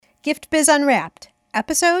Gift Biz Unwrapped,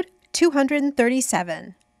 episode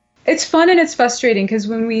 237. It's fun and it's frustrating because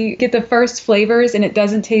when we get the first flavors and it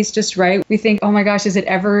doesn't taste just right, we think, oh my gosh, is it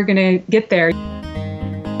ever going to get there?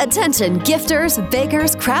 Attention gifters,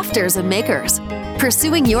 bakers, crafters, and makers.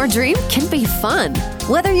 Pursuing your dream can be fun.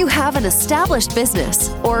 Whether you have an established business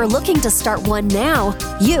or are looking to start one now,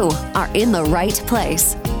 you are in the right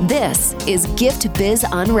place. This is Gift Biz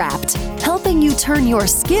Unwrapped, helping you turn your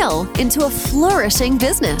skill into a flourishing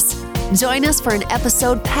business. Join us for an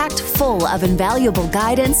episode packed full of invaluable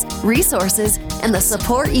guidance, resources, and the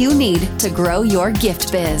support you need to grow your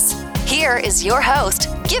gift biz. Here is your host,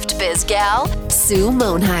 Gift Biz gal, Sue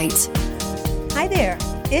Monheit. Hi there,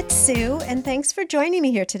 it's Sue, and thanks for joining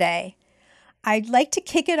me here today. I'd like to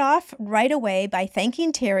kick it off right away by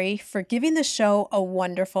thanking Terry for giving the show a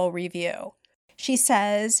wonderful review. She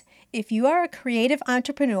says, if you are a creative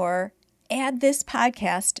entrepreneur, add this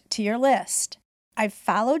podcast to your list. I've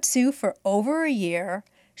followed Sue for over a year.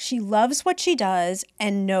 She loves what she does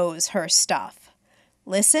and knows her stuff.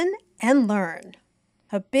 Listen and learn.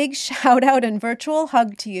 A big shout out and virtual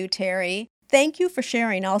hug to you, Terry. Thank you for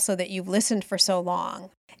sharing also that you've listened for so long.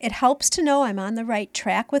 It helps to know I'm on the right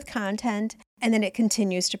track with content and then it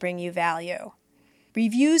continues to bring you value.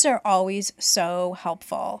 Reviews are always so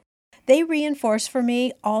helpful. They reinforce for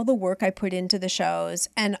me all the work I put into the shows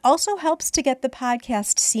and also helps to get the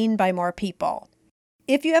podcast seen by more people.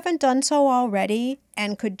 If you haven't done so already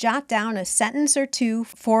and could jot down a sentence or two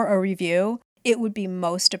for a review, it would be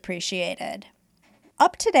most appreciated.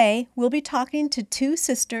 Up today, we'll be talking to two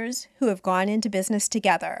sisters who have gone into business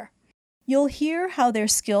together. You'll hear how their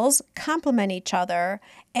skills complement each other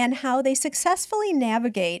and how they successfully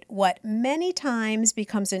navigate what many times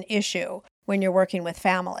becomes an issue when you're working with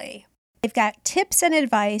family. They've got tips and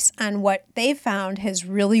advice on what they've found has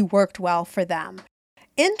really worked well for them.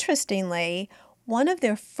 Interestingly, one of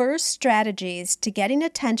their first strategies to getting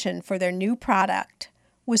attention for their new product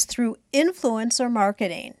was through influencer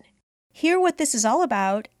marketing. Hear what this is all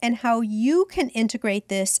about and how you can integrate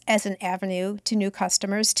this as an avenue to new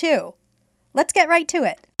customers too. Let's get right to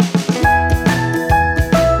it.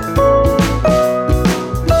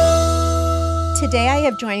 Today I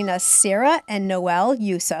have joining us Sarah and Noelle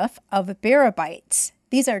Yusuf of Bara Bites.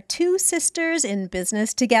 These are two sisters in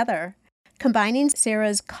business together. Combining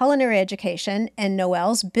Sarah's culinary education and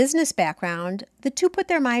Noelle's business background, the two put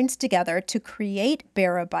their minds together to create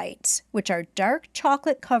Bara Bites, which are dark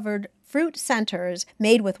chocolate-covered fruit centers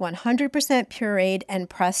made with 100% pureed and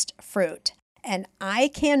pressed fruit. And I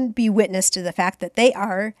can be witness to the fact that they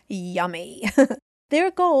are yummy. Their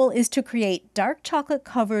goal is to create dark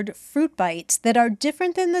chocolate-covered fruit bites that are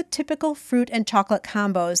different than the typical fruit and chocolate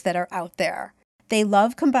combos that are out there. They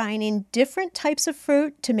love combining different types of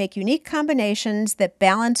fruit to make unique combinations that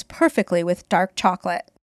balance perfectly with dark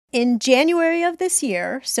chocolate. In January of this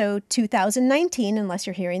year, so 2019, unless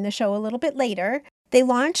you're hearing the show a little bit later, they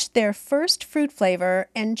launched their first fruit flavor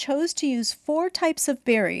and chose to use 4 types of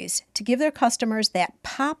berries to give their customers that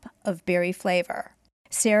pop of berry flavor.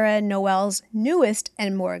 Sarah and Noelle's newest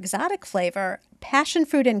and more exotic flavor, passion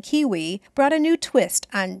fruit and kiwi, brought a new twist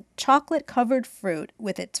on chocolate-covered fruit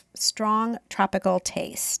with its strong tropical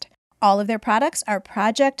taste. All of their products are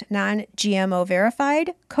Project Non-GMO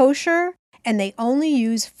verified, kosher, and they only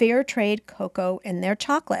use fair trade cocoa in their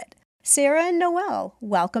chocolate. Sarah and Noelle,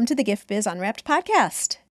 welcome to the Gift Biz Unwrapped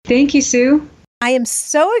podcast. Thank you, Sue. I am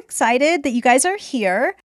so excited that you guys are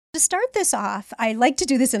here. To start this off, I like to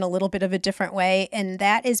do this in a little bit of a different way, and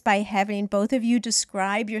that is by having both of you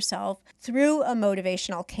describe yourself through a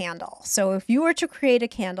motivational candle. So if you were to create a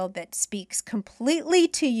candle that speaks completely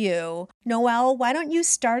to you, Noelle, why don't you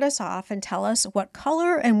start us off and tell us what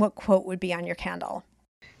color and what quote would be on your candle?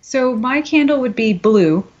 So my candle would be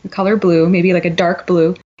blue, the color blue, maybe like a dark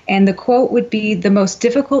blue. And the quote would be, the most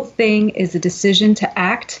difficult thing is the decision to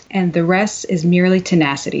act, and the rest is merely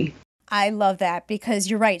tenacity. I love that because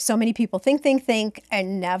you're right. So many people think,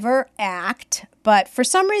 and never act. But for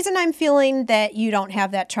some reason, I'm feeling that you don't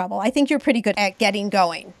have that trouble. I think you're pretty good at getting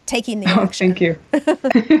going, taking the action. Thank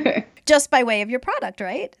you. Just by way of your product,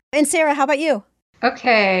 right? And Sarah, how about you?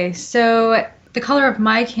 Okay, so the color of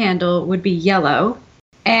my candle would be yellow.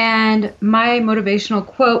 And my motivational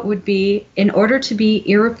quote would be, in order to be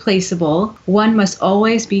irreplaceable, one must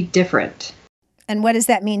always be different. And what does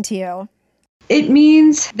that mean to you? It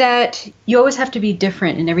means that you always have to be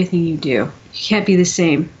different in everything you do. You can't be the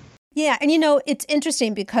same. Yeah, and it's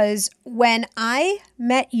interesting because when I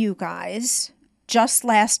met you guys just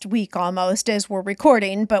last week almost as we're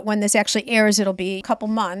recording, but when this actually airs, it'll be a couple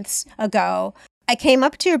months ago, I came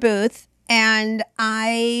up to your booth And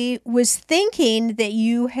I was thinking that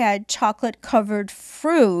you had chocolate-covered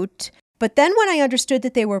fruit, but then when I understood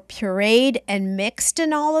that they were pureed and mixed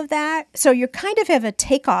and all of that, so you kind of have a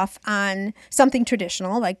takeoff on something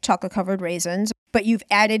traditional like chocolate-covered raisins, but you've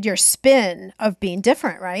added your spin of being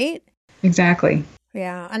different, right? Exactly.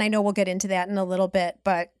 Yeah, and I know we'll get into that in a little bit,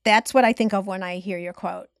 but that's what I think of when I hear your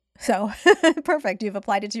quote. So perfect. You've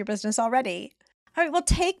applied it to your business already. All right, well,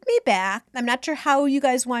 take me back. I'm not sure how you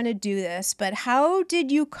guys want to do this, but how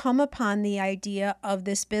did you come upon the idea of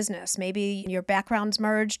this business? Maybe your backgrounds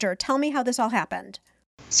merged, or tell me how this all happened.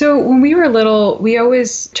 So when we were little,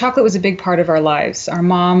 chocolate was a big part of our lives. Our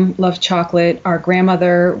mom loved chocolate. Our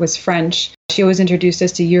grandmother was French. She always introduced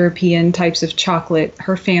us to European types of chocolate.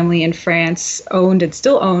 Her family in France owned and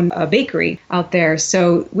still own a bakery out there.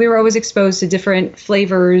 So we were always exposed to different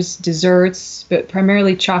flavors, desserts, but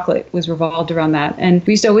primarily chocolate was revolved around that. And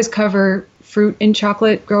we used to always cover fruit in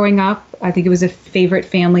chocolate growing up. I think it was a favorite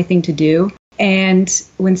family thing to do. And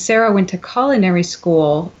when Sarah went to culinary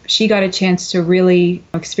school, she got a chance to really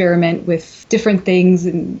experiment with different things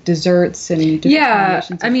and desserts and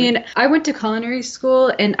different combinations. I went to culinary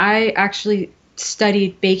school and I actually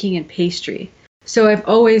studied baking and pastry. So I've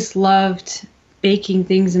always loved baking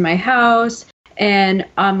things in my house. And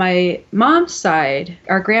on my mom's side,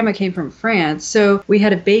 our grandma came from France. So we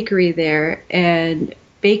had a bakery there, and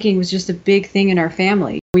baking was just a big thing in our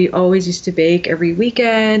family. We always used to bake every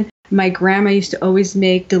weekend. My grandma used to always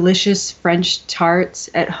make delicious French tarts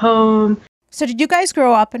at home. So did you guys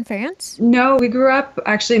grow up in France? No, we grew up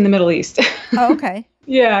actually in the Middle East. Oh, okay.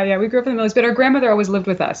 Yeah, we grew up in the Middle East, but our grandmother always lived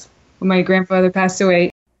with us. When my grandfather passed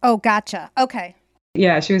away. Oh, gotcha. Okay.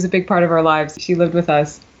 Yeah, she was a big part of our lives. She lived with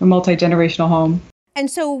us, a multi-generational home. And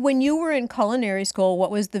so when you were in culinary school,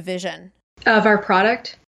 what was the vision? Of our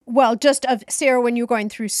product? Well, just of Sarah, when you were going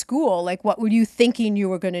through school, like what were you thinking you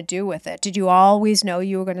were going to do with it? Did you always know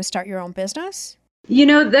you were going to start your own business? You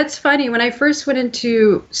know, that's funny. When I first went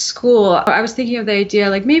into school, I was thinking of the idea,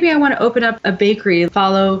 like maybe I want to open up a bakery,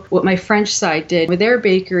 follow what my French side did with their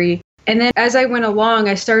bakery. And then as I went along,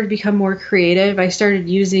 I started to become more creative. I started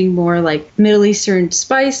using more like Middle Eastern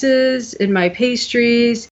spices in my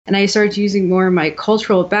pastries, and I started using more of my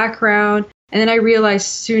cultural background. And then I realized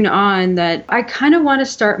soon on that I kind of want to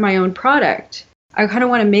start my own product. I kind of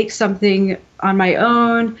want to make something on my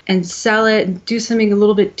own and sell it and do something a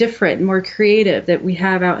little bit different and more creative that we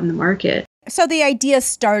have out in the market. So the idea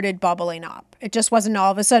started bubbling up. It just wasn't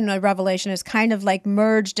all of a sudden a revelation. It's kind of like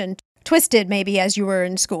merged and twisted maybe as you were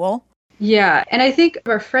in school. Yeah. And I think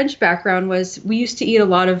our French background was we used to eat a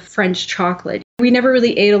lot of French chocolate. We never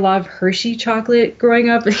really ate a lot of Hershey chocolate growing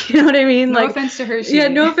up. You know what I mean? No offense to Hershey. Yeah,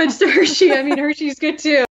 no offense to Hershey. I mean, Hershey's good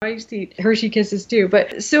too. I used to eat Hershey Kisses too.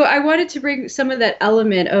 But so I wanted to bring some of that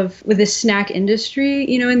element of with the snack industry,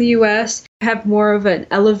 you know, in the US, have more of an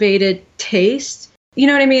elevated taste, you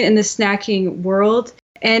know what I mean, in the snacking world.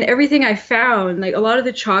 And everything I found, like a lot of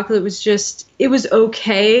the chocolate was just, it was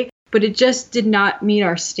okay, but it just did not meet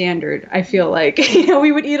our standard, I feel like. You know,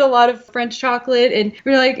 we would eat a lot of French chocolate and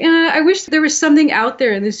we're like, I wish there was something out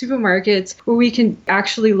there in the supermarkets where we can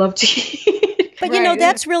actually love to eat. But, you know,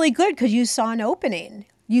 that's really good because you saw an opening.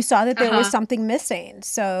 You saw that there was something missing.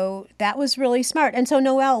 So that was really smart. And so,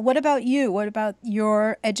 Noelle, what about you? What about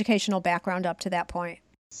your educational background up to that point?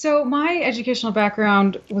 So my educational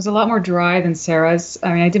background was a lot more dry than Sarah's.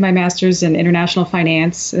 I mean, I did my master's in international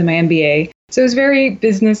finance and my MBA. So it was very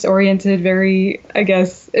business oriented, very, I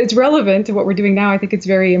guess, it's relevant to what we're doing now. I think it's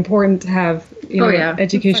very important to have,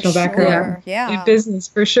 educational background in business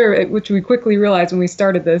for sure, which we quickly realized when we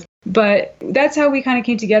started this. But that's how we kind of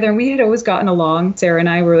came together. And we had always gotten along. Sarah and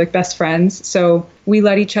I were like best friends. So we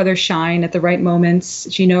let each other shine at the right moments.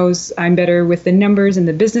 She knows I'm better with the numbers and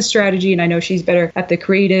the business strategy. And I know she's better at the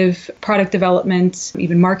creative product development,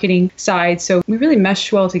 even marketing side. So we really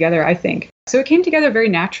meshed well together, I think. So it came together very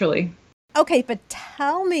naturally. Okay, but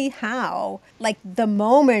tell me how, like the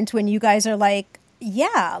moment when you guys are like,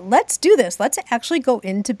 yeah, let's do this. Let's actually go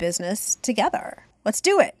into business together. Let's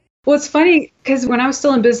do it. Well, it's funny because when I was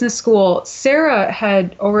still in business school, Sarah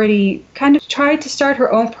had already kind of tried to start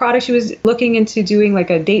her own product. She was looking into doing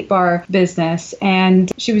like a date bar business,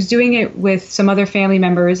 and she was doing it with some other family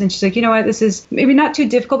members. And she's like, you know what, this is maybe not too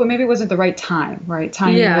difficult, but maybe it wasn't the right time, right?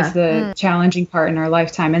 Timing was the challenging part in our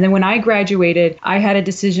lifetime. And then when I graduated, I had a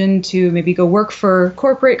decision to maybe go work for a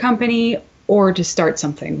corporate company or to start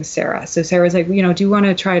something with Sarah. So Sarah's like, you know, do you want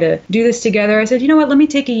to try to do this together? I said, you know what, let me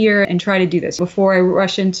take a year and try to do this. Before I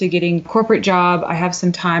rush into getting a corporate job, I have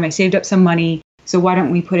some time, I saved up some money. So why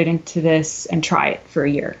don't we put it into this and try it for a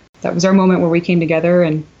year? That was our moment where we came together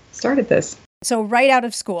and started this. So right out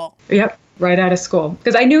of school. Yep, right out of school.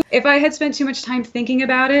 Because I knew if I had spent too much time thinking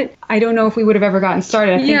about it, I don't know if we would have ever gotten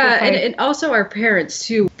started. And also our parents,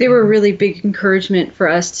 too. They were a really big encouragement for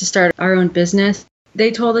us to start our own business.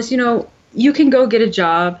 They told us, you can go get a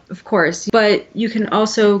job, of course, but you can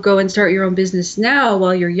also go and start your own business now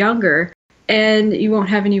while you're younger, and you won't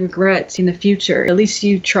have any regrets in the future. At least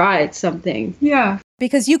you tried something. Yeah.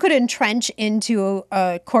 Because you could entrench into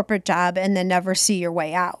a corporate job and then never see your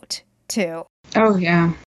way out, too. Oh,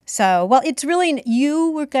 yeah. So, well, it's really,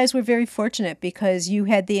 you guys were very fortunate because you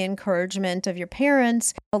had the encouragement of your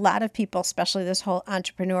parents. A lot of people, especially this whole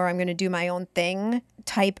entrepreneur, I'm going to do my own thing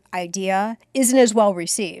type idea, isn't as well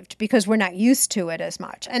received because we're not used to it as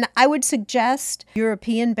much. And I would suggest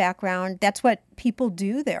European background, that's what people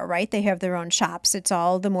do there, right? They have their own shops. It's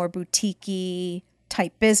all the more boutique-y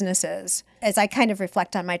type businesses. As I kind of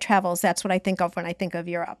reflect on my travels, that's what I think of when I think of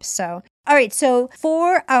Europe. So, all right. So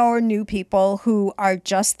for our new people who are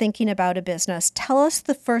just thinking about a business, tell us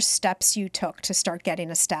the first steps you took to start getting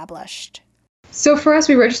established. So for us,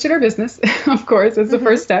 we registered our business, of course, as the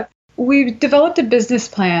first step. We developed a business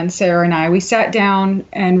plan, Sarah and I. We sat down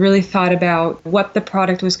and really thought about what the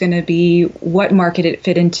product was going to be, what market it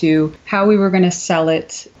fit into, how we were going to sell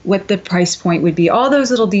it, what the price point would be, all those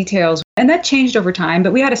little details. And that changed over time,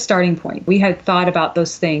 but we had a starting point. We had thought about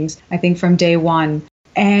those things, I think, from day one.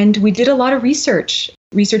 And we did a lot of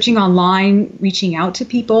researching online, reaching out to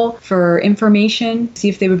people for information, see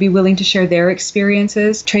if they would be willing to share their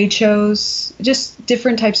experiences, trade shows, just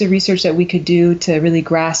different types of research that we could do to really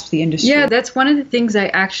grasp the industry. Yeah, that's one of the things I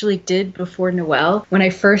actually did before Noelle. When I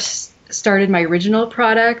first started my original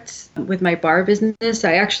product with my bar business,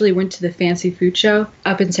 I actually went to the Fancy Food Show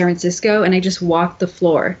up in San Francisco, and I just walked the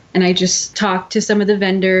floor and I just talked to some of the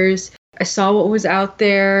vendors. I saw what was out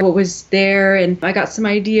there, what was there, and I got some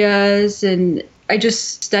ideas, and I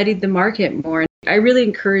just studied the market more. I really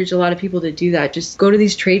encourage a lot of people to do that. Just go to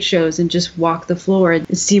these trade shows and just walk the floor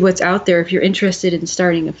and see what's out there if you're interested in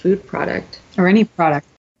starting a food product or any product.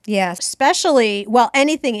 Yeah, especially, well,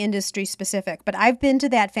 anything industry specific, but I've been to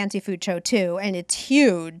that Fancy Food Show too, and it's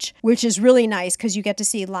huge, which is really nice because you get to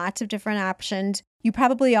see lots of different options. You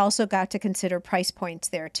probably also got to consider price points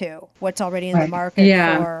there too, what's already in the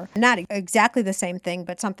market for not exactly the same thing,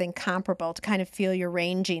 but something comparable to kind of feel your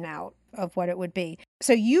ranging out of what it would be.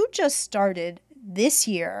 So you just started this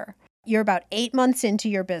year. You're about 8 months into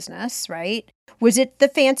your business, right? Was it the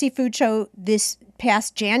Fancy Food Show this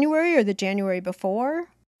past January or the January before?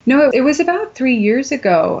 No, it was about 3 years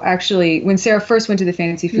ago, actually, when Sarah first went to the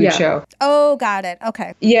Fancy Food Show. Oh, got it.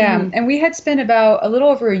 Okay. Yeah. And we had spent about a little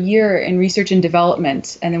over a year in research and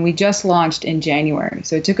development, and then we just launched in January.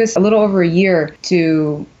 So it took us a little over a year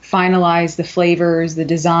to finalize the flavors, the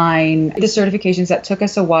design, the certifications. That took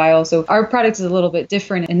us a while. So our product is a little bit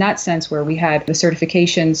different in that sense, where we had the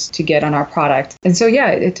certifications to get on our product. And so, yeah,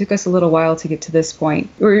 it took us a little while to get to this point.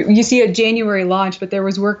 Where you see a January launch, but there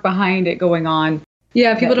was work behind it going on.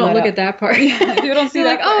 Yeah, people don't look at that part. People don't see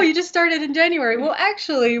like, oh, you just started in January. Well,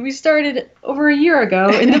 actually, we started over a year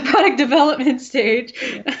ago in the product development stage.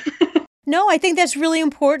 No, I think that's really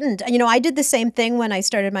important. You know, I did the same thing when I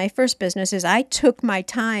started my first business. Is I took my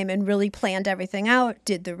time and really planned everything out,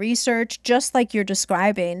 did the research, just like you're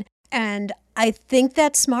describing. And I think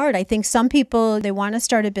that's smart. I think some people, they want to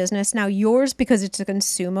start a business. Now yours, because it's a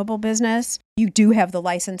consumable business, you do have the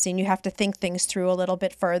licensing. You have to think things through a little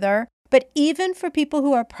bit further. But even for people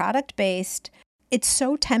who are product-based, it's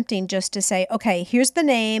so tempting just to say, okay, here's the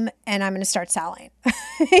name and I'm going to start selling.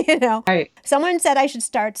 You know, right. Someone said I should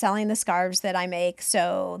start selling the scarves that I make.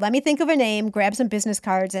 So let me think of a name, grab some business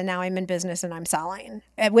cards, and now I'm in business and I'm selling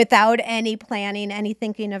without any planning, any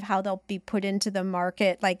thinking of how they'll be put into the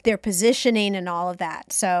market, like their positioning and all of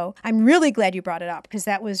that. So I'm really glad you brought it up because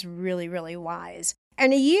that was really, really wise.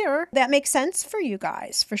 And a year, that makes sense for you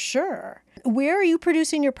guys, for sure. Where are you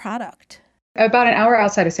producing your product? About an hour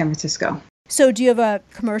outside of San Francisco. So do you have a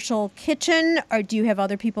commercial kitchen or do you have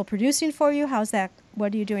other people producing for you? How's that?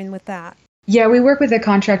 What are you doing with that? Yeah, we work with a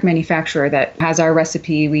contract manufacturer that has our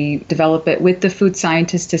recipe. We develop it with the food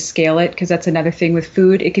scientists to scale it, because that's another thing with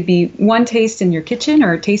food. It could be one taste in your kitchen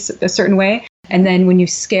or taste a certain way. And then when you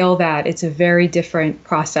scale that, it's a very different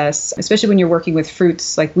process, especially when you're working with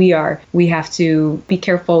fruits like we are. We have to be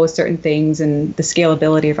careful with certain things and the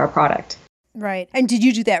scalability of our product. Right. And did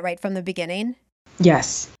you do that right from the beginning?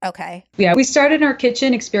 Yes. Okay. Yeah, we started in our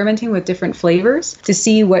kitchen experimenting with different flavors to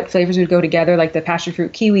see what flavors would go together, like the passion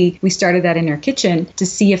fruit kiwi. We started that in our kitchen to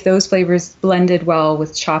see if those flavors blended well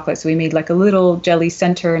with chocolate. So we made like a little jelly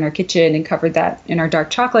center in our kitchen and covered that in our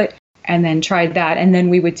dark chocolate and then tried that. And then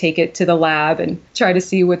we would take it to the lab and try to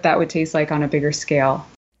see what that would taste like on a bigger scale.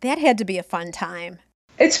 That had to be a fun time.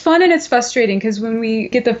 It's fun and it's frustrating because when we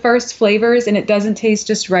get the first flavors and it doesn't taste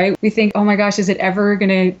just right, we think, oh my gosh, is it ever going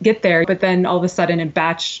to get there? But then all of a sudden in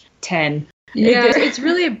batch 10. Yeah, it's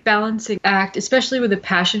really a balancing act, especially with the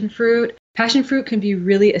passion fruit. Passion fruit can be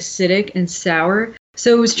really acidic and sour.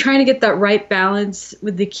 So it was trying to get that right balance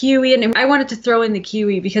with the kiwi. And I wanted to throw in the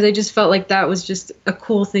kiwi because I just felt like that was just a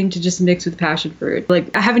cool thing to just mix with passion fruit.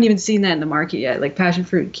 Like, I haven't even seen that in the market yet, like passion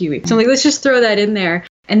fruit and kiwi. So I'm like, let's just throw that in there.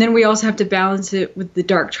 And then we also have to balance it with the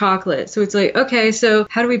dark chocolate. So it's like, okay, so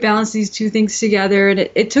how do we balance these two things together? And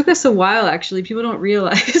it took us a while, actually. People don't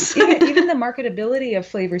realize. Even the marketability of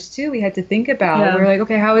flavors, too, we had to think about. Yeah. We're like,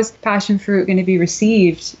 okay, how is passion fruit going to be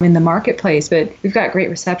received in the marketplace? But we've got great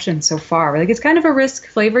reception so far. We're like, it's kind of a risk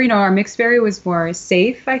flavor. You know, our mixed berry was more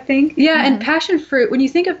safe, I think. Yeah, and passion fruit, when you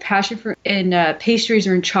think of passion fruit in pastries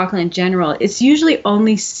or in chocolate in general, it's usually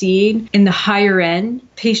only seen in the higher end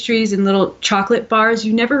pastries and little chocolate bars.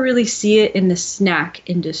 You never really see it in the snack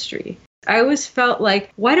industry. I always felt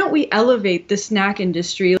like, why don't we elevate the snack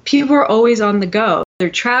industry? People are always on the go.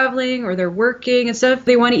 They're traveling or they're working and stuff.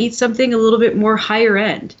 They want to eat something a little bit more higher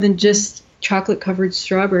end than just chocolate covered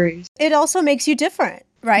strawberries. It also makes you different,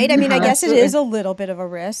 right? I mean, I guess it is a little bit of a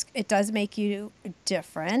risk. It does make you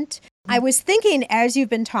different. I was thinking as you've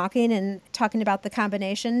been talking about the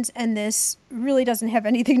combinations, and this really doesn't have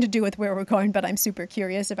anything to do with where we're going, but I'm super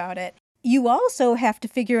curious about it. You also have to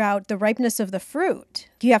figure out the ripeness of the fruit.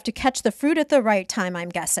 You have to catch the fruit at the right time, I'm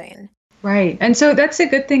guessing. Right. And so that's a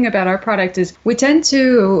good thing about our product is we tend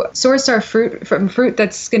to source our fruit from fruit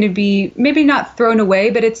that's going to be maybe not thrown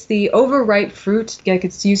away, but it's the overripe fruit that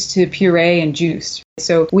gets used to puree and juice.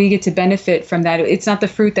 So we get to benefit from that. It's not the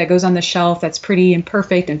fruit that goes on the shelf that's pretty and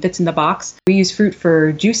perfect and fits in the box. We use fruit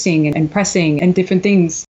for juicing and pressing and different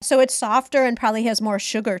things. So it's softer and probably has more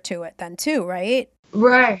sugar to it then too, right?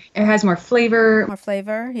 Right. It has more flavor. More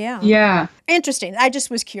flavor, yeah. Yeah. Interesting. I just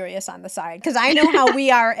was curious on the side because I know how we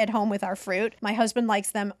are at home with our fruit. My husband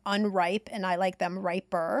likes them unripe and I like them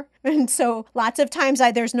riper. And so lots of times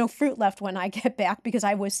there's no fruit left when I get back because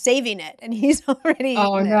I was saving it and he's already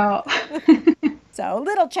eaten it. So a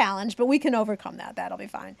little challenge, but we can overcome that. That'll be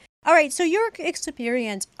fine. All right. So your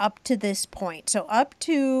experience up to this point, so up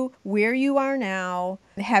to where you are now,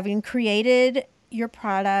 having created your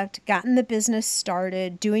product, gotten the business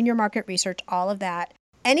started, doing your market research, all of that.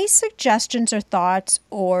 Any suggestions or thoughts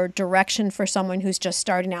or direction for someone who's just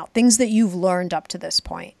starting out, things that you've learned up to this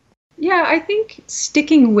point? Yeah, I think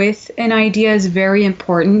sticking with an idea is very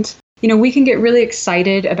important. You know, we can get really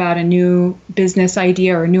excited about a new business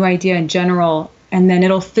idea or a new idea in general, and then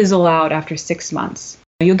it'll fizzle out after 6 months.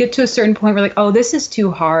 You'll get to a certain point where like, oh, this is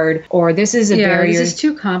too hard, or this is a barrier. This is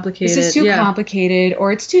too complicated. This is too complicated,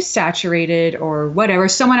 or it's too saturated, or whatever.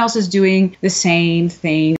 Someone else is doing the same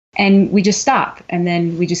thing. And we just stop. And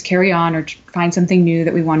then we just carry on or find something new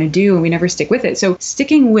that we want to do, and we never stick with it. So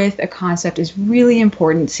sticking with a concept is really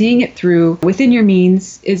important. Seeing it through within your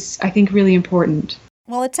means is, I think, really important.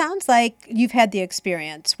 Well, it sounds like you've had the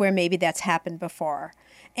experience where maybe that's happened before.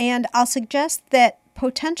 And I'll suggest that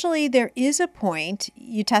potentially there is a point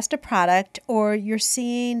you test a product or you're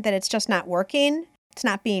seeing that it's just not working, it's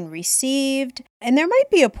not being received, and there might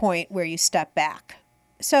be a point where you step back.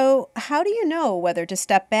 So how do you know whether to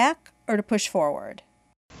step back or to push forward?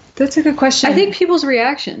 That's a good question. I think people's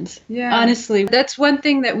reactions. Yeah. Honestly, that's one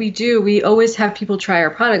thing that we do. We always have people try our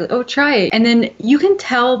product. Like, oh, try it. And then you can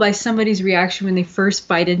tell by somebody's reaction when they first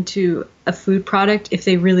bite into a food product if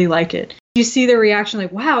they really like it. You see their reaction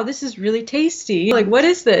like, wow, this is really tasty. Like, what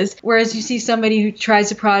is this? Whereas you see somebody who tries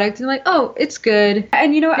a product and like, oh, it's good.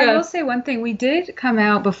 And, you know, I will say one thing. We did come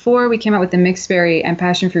out before we came out with the mixed berry and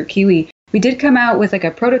passion fruit kiwi. We did come out with like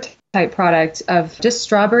a prototype product of just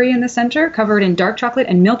strawberry in the center covered in dark chocolate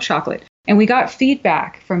and milk chocolate. And we got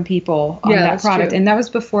feedback from people on that product. True. And that was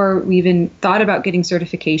before we even thought about getting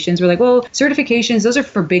certifications. We're like, well, certifications, those are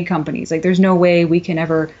for big companies. Like, there's no way we can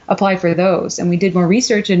ever apply for those. And we did more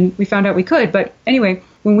research and we found out we could. But anyway,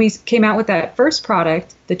 when we came out with that first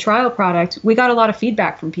product, the trial product, we got a lot of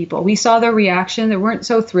feedback from people. We saw their reaction. They weren't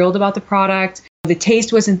so thrilled about the product. The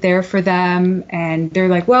taste wasn't there for them. And they're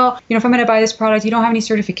like, well, you know, if I'm going to buy this product, you don't have any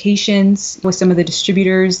certifications with some of the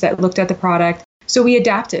distributors that looked at the product. So we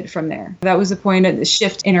adapted from there. That was the point of the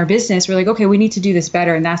shift in our business. We're like, okay, we need to do this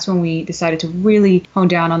better. And that's when we decided to really hone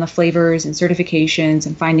down on the flavors and certifications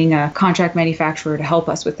and finding a contract manufacturer to help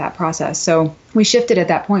us with that process. So we shifted at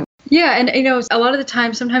that point. Yeah. And, you know, a lot of the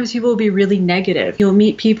time, sometimes people will be really negative. You'll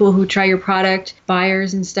meet people who try your product,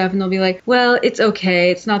 buyers and stuff, and they'll be like, well, it's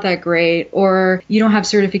okay. It's not that great. Or you don't have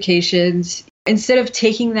certifications. Instead of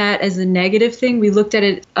taking that as a negative thing, we looked at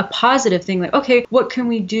it a positive thing. Like, okay, what can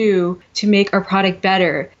we do to make our product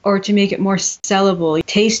better or to make it more sellable,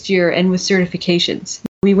 tastier, and with certifications?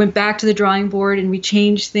 We went back to the drawing board and we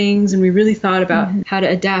changed things and we really thought about how to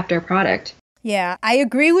adapt our product. Yeah, I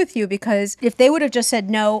agree with you, because if they would have just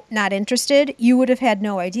said, no, not interested, you would have had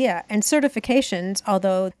no idea. And certifications,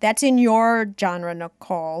 although that's in your genre,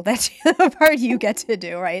 Nicole, that's the part you get to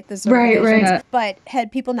do, right? The certifications. Right. But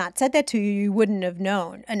had people not said that to you, you wouldn't have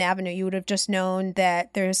known an avenue. You would have just known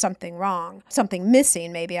that there's something wrong, something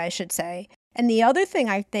missing, maybe I should say. And the other thing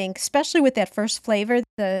I think, especially with that first flavor,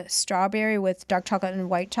 the strawberry with dark chocolate and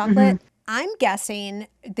white chocolate, I'm guessing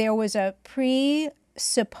there was a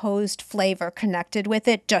supposed flavor connected with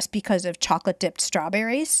it just because of chocolate dipped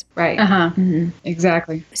strawberries. Right.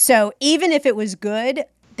 Exactly. So even if it was good,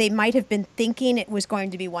 they might have been thinking it was going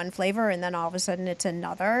to be one flavor and then all of a sudden it's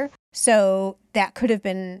another. So that could have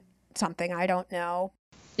been something. I don't know.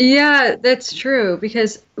 Yeah, that's true.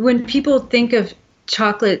 Because when people think of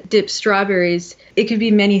chocolate dipped strawberries, it could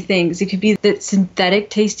be many things. It could be that synthetic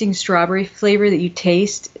tasting strawberry flavor that you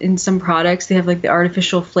taste in some products. They have like the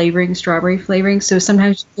artificial flavoring, strawberry flavoring. So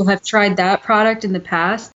sometimes people have tried that product in the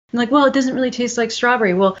past and like, well, it doesn't really taste like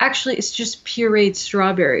strawberry. Well, actually, it's just pureed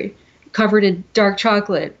strawberry covered in dark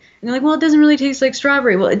chocolate. And they're like, well, it doesn't really taste like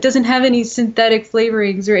strawberry. Well, it doesn't have any synthetic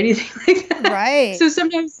flavorings or anything like that. Right. So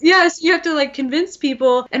sometimes, yes, you have to like convince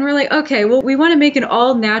people. And we're like, okay, well, we want to make an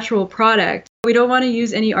all natural product. We don't want to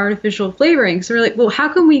use any artificial flavoring. So we're like, well, how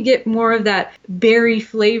can we get more of that berry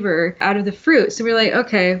flavor out of the fruit? So we're like,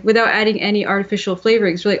 okay, without adding any artificial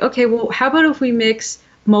flavorings, we're like, okay, well, how about if we mix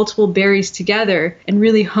multiple berries together and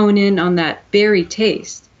really hone in on that berry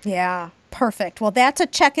taste? Yeah. Perfect. Well, that's a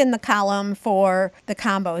check in the column for the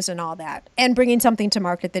combos and all that, and bringing something to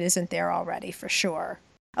market that isn't there already, for sure.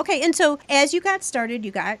 Okay, and so as you got started,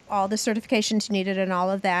 you got all the certifications you needed and all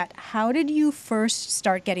of that. How did you first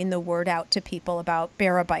start getting the word out to people about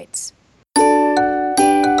Bara Bites?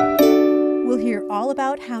 We'll hear all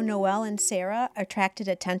about how Noelle and Sarah attracted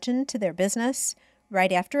attention to their business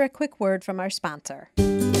right after a quick word from our sponsor.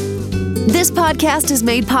 This podcast is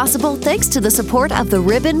made possible thanks to the support of the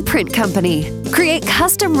Ribbon Print Company. Create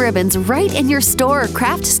custom ribbons right in your store or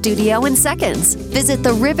craft studio in seconds. Visit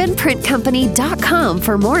theribbonprintcompany.com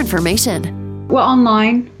for more information. Well,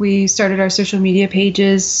 online, we started our social media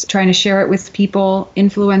pages, trying to share it with people,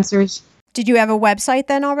 influencers. Did you have a website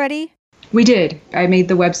then already? We did. I made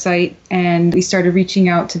the website and we started reaching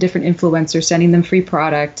out to different influencers, sending them free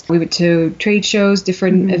product. We went to trade shows,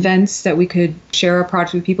 different events that we could share our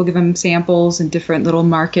product with people, give them samples in different little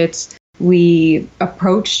markets. We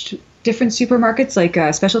approached different supermarkets, like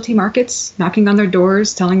specialty markets, knocking on their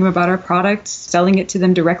doors, telling them about our product, selling it to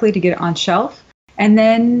them directly to get it on shelf. And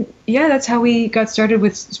then, yeah, that's how we got started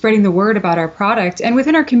with spreading the word about our product and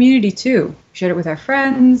within our community too. We shared it with our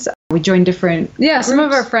friends. We joined different groups. Some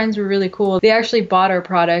of our friends were really cool. They actually bought our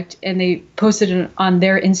product and they posted it on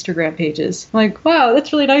their Instagram pages. I'm like, wow,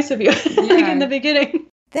 that's really nice of you. Like in the beginning.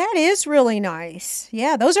 That is really nice.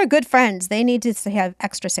 Yeah, those are good friends. They need to have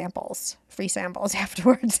extra samples, free samples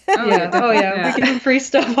afterwards. Oh, yeah. We give them free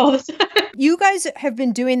stuff all the time. You guys have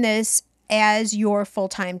been doing this as your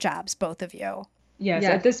full-time jobs, both of you. Yes,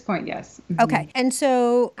 at this point, yes. Mm-hmm. Okay. And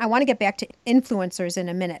so I want to get back to influencers in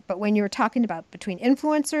a minute, but when you were talking about between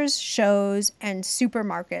influencers, shows, and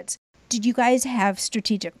supermarkets, did you guys have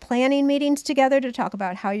strategic planning meetings together to talk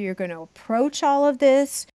about how you're going to approach all of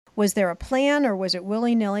this? Was there a plan or was it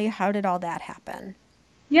willy-nilly? How did all that happen?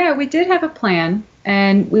 Yeah, we did have a plan,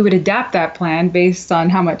 and we would adapt that plan based on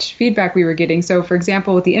how much feedback we were getting. So, for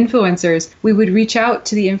example, with the influencers, we would reach out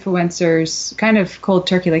to the influencers kind of cold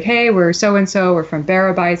turkey, like, hey, we're so-and-so, we're from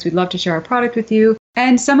Bara Bites, we'd love to share our product with you.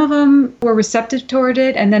 And some of them were receptive toward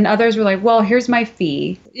it, and then others were like, well, here's my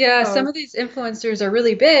fee. Yeah, some of these influencers are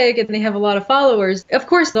really big, and they have a lot of followers. Of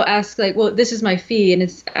course, they'll ask, like, well, this is my fee, and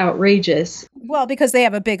it's outrageous. Well, because they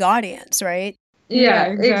have a big audience, right? Yeah,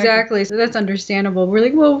 exactly. So that's understandable. We're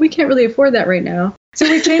like, well, we can't really afford that right now. So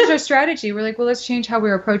we changed our strategy. We're like, well, let's change how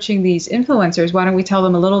we're approaching these influencers. Why don't we tell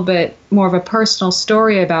them a little bit more of a personal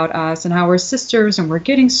story about us and how we're sisters and we're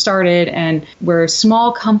getting started and we're a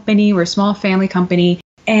small company, we're a small family company.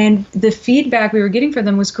 And the feedback we were getting from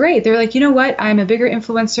them was great. They're like, you know what? I'm a bigger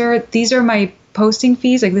influencer. These are my posting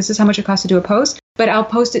fees. Like, this is how much it costs to do a post. But I'll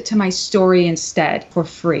post it to my story instead for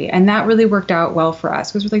free. And that really worked out well for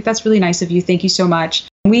us because we're like, that's really nice of you. Thank you so much.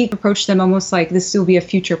 We approached them almost like this will be a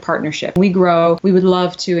future partnership. We grow. We would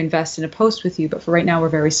love to invest in a post with you. But for right now, we're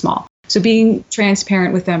very small. So being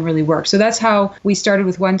transparent with them really worked. So that's how we started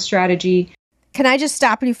with one strategy. Can I just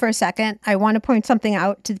stop you for a second? I want to point something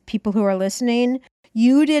out to the people who are listening.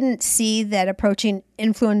 you didn't see that approaching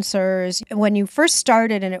influencers when you first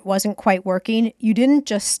started and it wasn't quite working, you didn't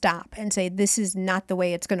just stop and say, this is not the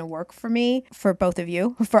way it's going to work for me, for both of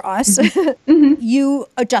you, for us. You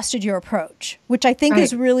adjusted your approach, which I think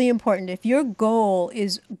is really important. If your goal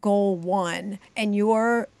is goal one and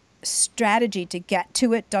your strategy to get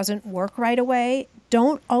to it doesn't work right away,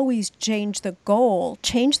 don't always change the goal,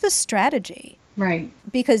 change the strategy. Right.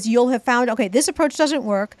 Because you'll have found, okay, this approach doesn't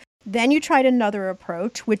work. Then you tried another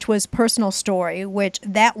approach, which was personal story, which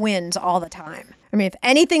that wins all the time. I mean, if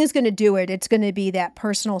anything is going to do it, it's going to be that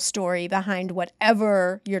personal story behind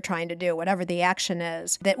whatever you're trying to do, whatever the action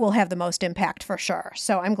is, that will have the most impact for sure.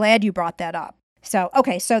 So I'm glad you brought that up. So,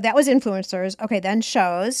 okay, so that was influencers. Okay, then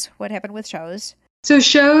shows. What happened with shows? So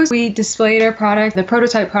shows, we displayed our product, the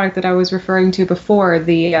prototype product that I was referring to before,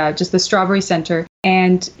 just the Strawberry Center.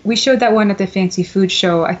 And we showed that one at the Fancy Food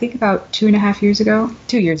Show, I think about 2.5 years ago.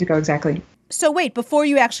 2 years ago, exactly. So wait, before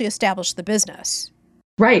you actually established the business?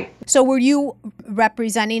 Right. So were you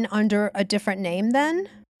representing under a different name then?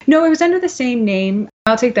 No, it was under the same name.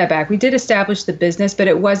 I'll take that back. We did establish the business, but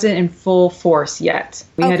it wasn't in full force yet.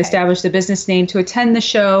 We had established the business name to attend the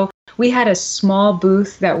show. We had a small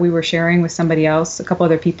booth that we were sharing with somebody else, a couple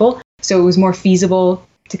other people. So it was more feasible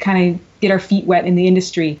to kind of get our feet wet in the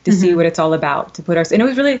industry to see what it's all about, to put us. And it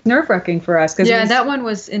was really nerve-wracking for us. That one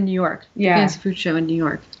was in New York. Yeah. Fancy Food Show in New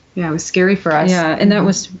York. Yeah, it was scary for us. Yeah, and that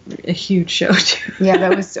was a huge show too. Yeah,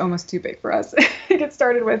 that was almost too big for us to get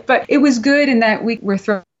started with. But it was good in that we were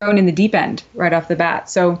thrown in the deep end right off the bat.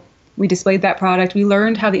 So we displayed that product. We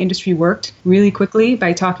learned how the industry worked really quickly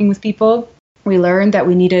by talking with people. We learned that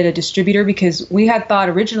we needed a distributor because we had thought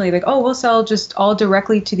originally like, oh, we'll sell just all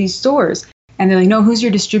directly to these stores. And they're like, no, who's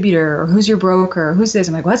your distributor or who's your broker or who's this?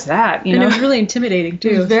 I'm like, what's that? You know, it was really intimidating too.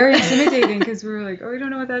 It was very intimidating because we were like, oh, we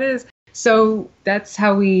don't know what that is. So that's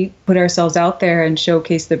how we put ourselves out there and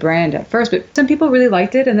showcase the brand at first. But some people really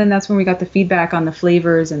liked it. And then that's when we got the feedback on the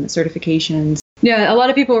flavors and the certifications. Yeah, a lot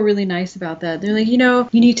of people were really nice about that. They're like, you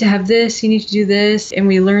need to have this, you need to do this. And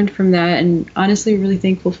we learned from that. And honestly, really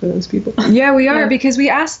thankful for those people. Yeah, we are, because we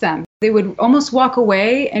asked them. They would almost walk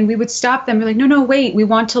away and we would stop them. We're like, no, wait, we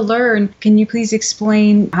want to learn. Can you please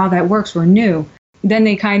explain how that works? We're new. Then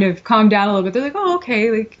they kind of calm down a little bit. They're like, oh,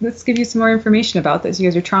 okay, like, let's give you some more information about this. You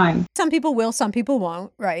guys are trying. Some people will, some people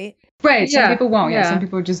won't, right? Right. Yeah. Some people won't. Yeah. Some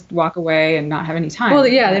people just walk away and not have any time. Well,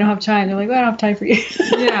 yeah, they don't have time. They're like, well, I don't have time for you.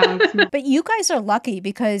 Yeah. But you guys are lucky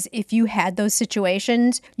because if you had those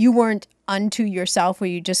situations, you weren't unto yourself where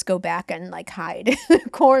you just go back and like hide in a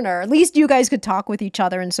corner. At least you guys could talk with each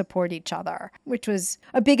other and support each other, which was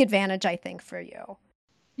a big advantage, I think, for you.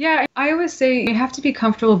 Yeah, I always say you have to be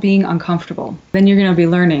comfortable being uncomfortable. Then you're going to be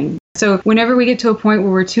learning. So whenever we get to a point where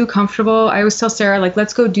we're too comfortable, I always tell Sarah, like,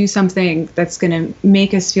 let's go do something that's going to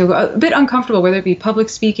make us feel a bit uncomfortable, whether it be public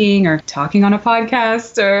speaking or talking on a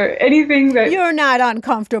podcast or anything that... You're not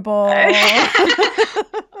uncomfortable.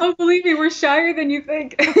 Oh, believe me, we're shyer than you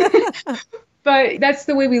think. But that's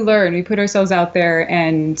the way we learn. We put ourselves out there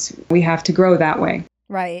and we have to grow that way.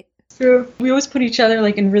 Right. True. We always put each other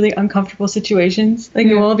like in really uncomfortable situations. Like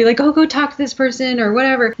we'll all be like, oh, go talk to this person or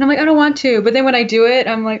whatever. And I'm like, I don't want to. But then when I do it,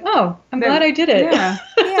 I'm like, oh, I'm glad I did it. Yeah.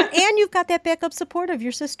 Yeah. And you've got that backup support of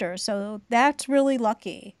your sister. So that's really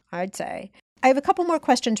lucky, I'd say. I have a couple more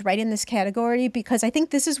questions right in this category because I think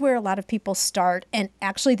this is where a lot of people start. And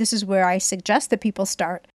actually, this is where I suggest that people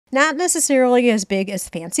start. Not necessarily as big as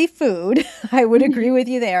fancy food. I would agree with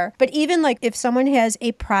you there. But even like if someone has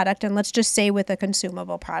a product, and let's just say with a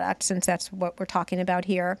consumable product, since that's what we're talking about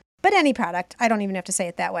here, but any product, I don't even have to say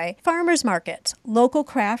it that way. Farmers markets, local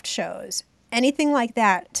craft shows, anything like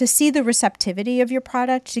that, to see the receptivity of your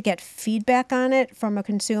product, to get feedback on it from a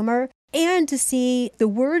consumer, and to see the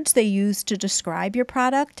words they use to describe your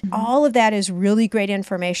product. All of that is really great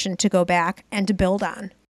information to go back and to build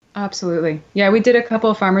on. Absolutely. Yeah, we did a couple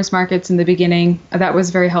of farmers markets in the beginning. That was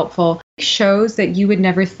very helpful. Shows that you would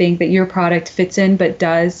never think that your product fits in, but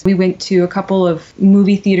does. We went to a couple of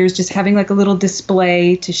movie theaters, just having like a little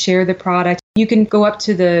display to share the product. You can go up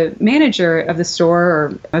to the manager of the store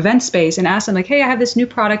or event space and ask them like, hey, I have this new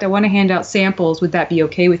product. I want to hand out samples. Would that be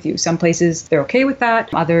okay with you? Some places they're okay with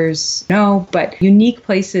that. Others, no. But unique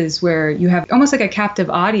places where you have almost like a captive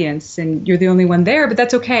audience and you're the only one there, but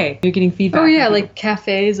that's okay. You're getting feedback. Oh, yeah, like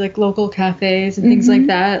cafes, like local cafes and things like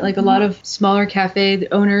that. Like a lot of smaller cafe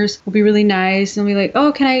owners will be really nice and be like,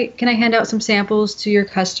 oh, can I hand out some samples to your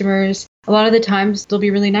customers? A lot of the times they'll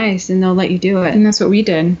be really nice and they'll let you do it. And that's what we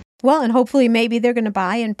did. Well, and hopefully maybe they're going to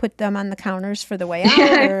buy and put them on the counters for the way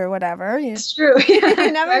out or whatever. It's true.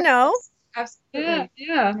 You never know. Absolutely.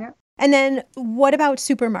 Yeah. And then what about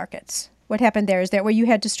supermarkets? What happened there? Is that where you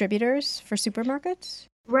had distributors for supermarkets?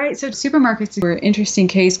 Right. So supermarkets were an interesting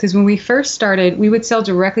case because when we first started, we would sell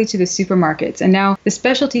directly to the supermarkets. And now the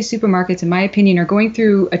specialty supermarkets, in my opinion, are going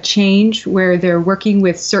through a change where they're working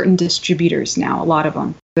with certain distributors now, a lot of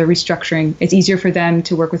them. They're restructuring. It's easier for them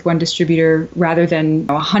to work with one distributor rather than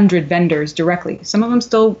 100 vendors directly. Some of them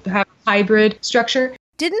still have a hybrid structure.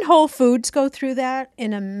 Didn't Whole Foods go through that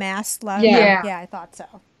in a mass level? Yeah. Yeah, I thought so.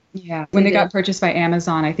 Yeah. When they got purchased by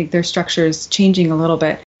Amazon, I think their structure is changing a little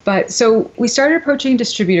bit. But so we started approaching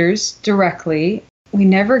distributors directly. We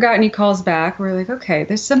never got any calls back. We're like, okay,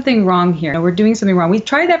 there's something wrong here. We're doing something wrong. We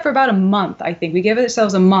tried that for about a month, I think. We gave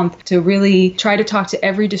ourselves a month to really try to talk to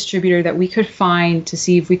every distributor that we could find to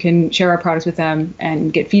see if we can share our products with them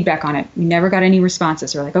and get feedback on it. We never got any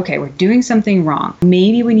responses. We're like, okay, we're doing something wrong.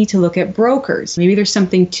 Maybe we need to look at brokers. Maybe there's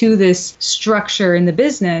something to this structure in the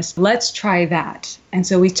business. Let's try that. And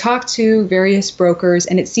so we talked to various brokers,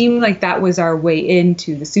 and it seemed like that was our way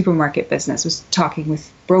into the supermarket business, was talking with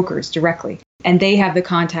brokers directly. And they have the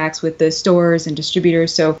contacts with the stores and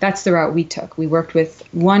distributors. So that's the route we took. We worked with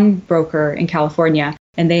one broker in California,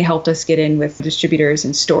 and they helped us get in with distributors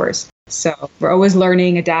and stores. So we're always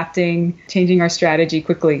learning, adapting, changing our strategy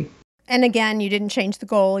quickly. And again, you didn't change the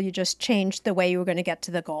goal. You just changed the way you were going to get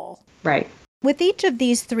to the goal. Right. With each of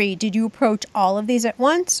these three, did you approach all of these at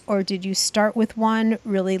once, or did you start with one,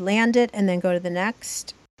 really land it, and then go to the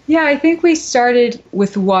next? Yeah, I think we started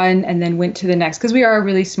with one and then went to the next because we are a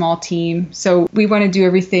really small team. So we want to do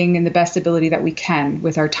everything in the best ability that we can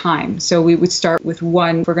with our time. So we would start with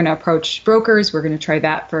one. We're going to approach brokers. We're going to try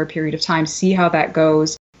that for a period of time, see how that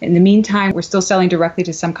goes. In the meantime, we're still selling directly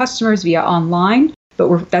to some customers via online,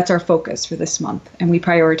 but that's our focus for this month. And we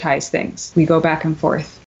prioritize things. We go back and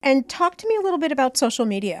forth. And talk to me a little bit about social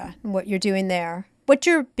media and what you're doing there. What's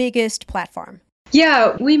your biggest platform?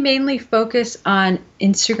 Yeah, we mainly focus on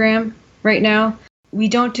Instagram right now. We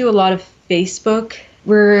don't do a lot of Facebook.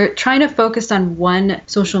 We're trying to focus on one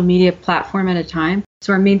social media platform at a time.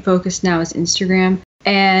 So our main focus now is Instagram.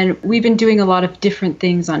 And we've been doing a lot of different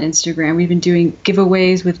things on Instagram. We've been doing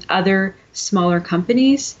giveaways with other smaller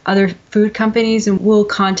companies, other food companies, and we'll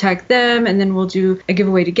contact them and then we'll do a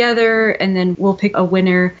giveaway together and then we'll pick a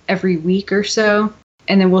winner every week or so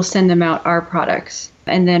and then we'll send them out our products.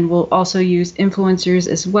 And then we'll also use influencers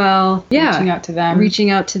as well. Yeah. Reaching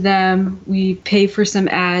out to them. We pay for some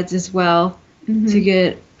ads as well to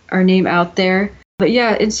get our name out there. But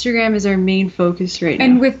yeah, Instagram is our main focus right now.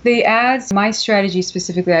 And with the ads, my strategy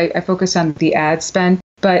specifically, I focus on the ad spend,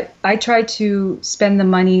 but I try to spend the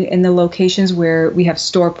money in the locations where we have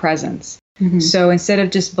store presence. So instead of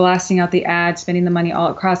just blasting out the ads, spending the money all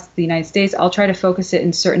across the United States, I'll try to focus it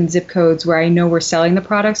in certain zip codes where I know we're selling the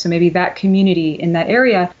product. So maybe that community in that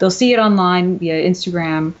area, they'll see it online via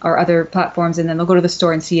Instagram or other platforms, and then they'll go to the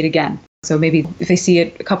store and see it again. So maybe if they see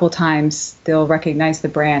it a couple of times, they'll recognize the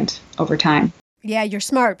brand over time. Yeah, you're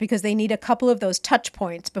smart because they need a couple of those touch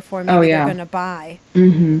points before maybe they're going to buy.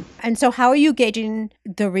 And so how are you gauging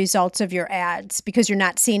the results of your ads? Because you're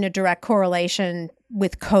not seeing a direct correlation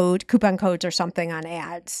with coupon codes or something on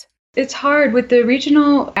ads. It's hard with the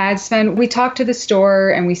regional ad spend. We talk to the store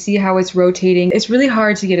and we see how it's rotating. It's really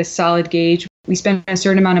hard to get a solid gauge. We spend a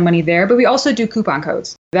certain amount of money there, but we also do coupon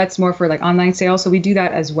codes. That's more for like online sales. So we do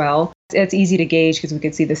that as well. It's easy to gauge because we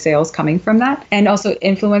can see the sales coming from that. And also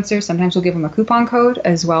influencers, sometimes we'll give them a coupon code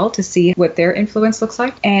as well to see what their influence looks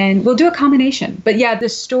like. And we'll do a combination. But yeah, the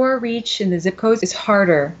store reach and the zip codes is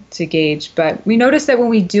harder to gauge. But we notice that when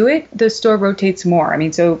we do it, the store rotates more. I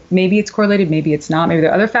mean, so maybe it's correlated, maybe it's not. Maybe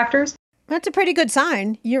there are other factors. That's a pretty good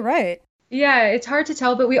sign. You're right. Yeah, it's hard to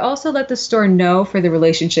tell, but we also let the store know for the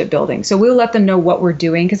relationship building. So we'll let them know what we're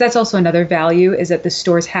doing because that's also another value is that the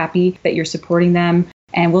store's happy that you're supporting them.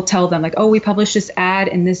 And we'll tell them like, oh, we published this ad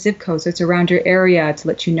in this zip code, so it's around your area to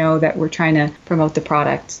let you know that we're trying to promote the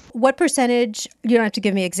product. What percentage, you don't have to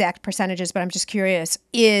give me exact percentages, but I'm just curious,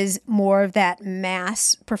 is more of that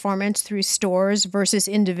mass performance through stores versus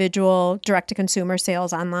individual direct-to-consumer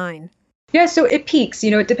sales online? Yeah, so it peaks.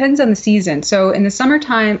 It depends on the season. So in the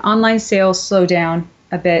summertime, online sales slow down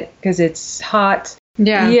a bit because it's hot.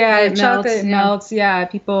 Yeah, chocolate melts. Yeah,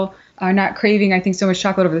 people are not craving, I think, so much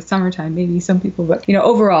chocolate over the summertime, maybe some people, but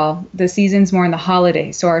overall, the season's more in the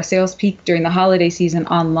holidays. So our sales peak during the holiday season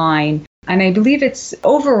online. And I believe it's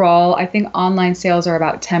overall, I think online sales are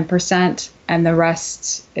about 10% and the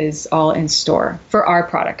rest is all in store for our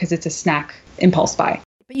product because it's a snack impulse buy.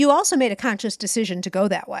 But you also made a conscious decision to go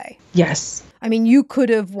that way. Yes. I mean, you could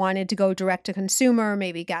have wanted to go direct to consumer,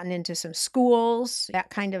 maybe gotten into some schools, that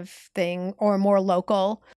kind of thing, or more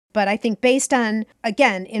local. But I think based on,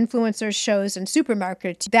 again, influencers, shows, and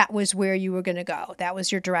supermarkets, that was where you were going to go. That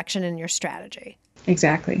was your direction and your strategy.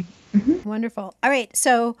 Exactly. Mm-hmm. Wonderful. All right.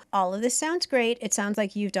 So all of this sounds great. It sounds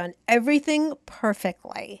like you've done everything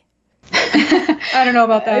perfectly. I don't know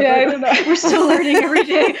about that. Yeah, I don't know. We're still learning every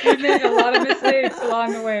day. We've made a lot of mistakes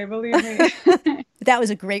along the way, believe me. That was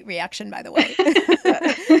a great reaction, by the way.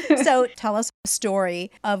 So tell us a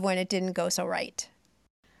story of when it didn't go so right.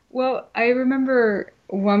 Well, I remember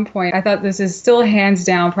one point, I thought this is still hands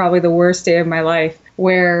down probably the worst day of my life,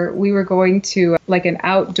 where we were going to like an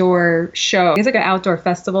outdoor show. It's like an outdoor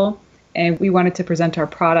festival, and we wanted to present our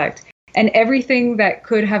product. And everything that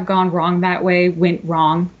could have gone wrong that way went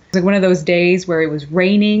wrong. It was like one of those days where it was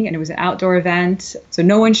raining and it was an outdoor event. So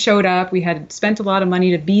no one showed up. We had spent a lot of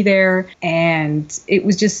money to be there, and it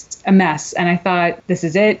was just a mess. And I thought, this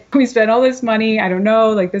is it. We spent all this money. I don't know,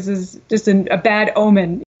 like this is just a bad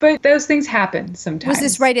omen. But those things happen sometimes. Was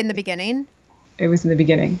this right in the beginning? It was in the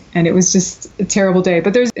beginning, and it was just a terrible day.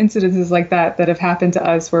 But there's incidences like that have happened to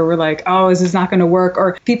us where we're like, oh, is this not going to work?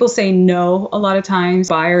 Or people say no a lot of times.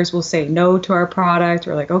 Buyers will say no to our product.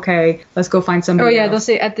 We're like, okay, let's go find somebody else. They'll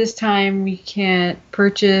say at this time we can't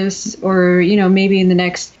purchase, or, maybe in the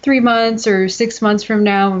next 3 months or 6 months from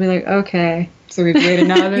now, we'll be like, okay. So we've waited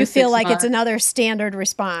another You feel 6 like months. it's another standard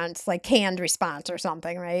response, like canned response or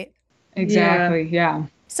something, right? Exactly, yeah.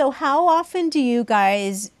 So how often do you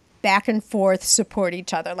guys back and forth support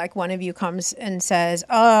each other? Like one of you comes and says,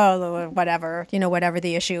 oh, whatever, whatever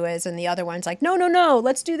the issue is. And the other one's like, no,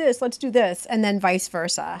 let's do this. And then vice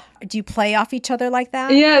versa. Do you play off each other like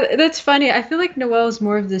that? Yeah, that's funny. I feel like Noelle is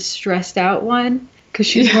more of the stressed out one because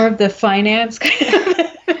she's more of the finance kind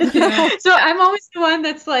of. Yeah. So I'm always the one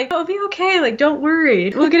that's like, oh, it'll be okay. Like, don't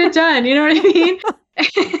worry. We'll get it done. You know what I mean?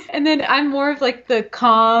 And then I'm more of like the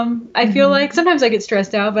calm. I feel like sometimes I get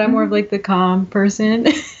stressed out, but I'm more of like the calm person.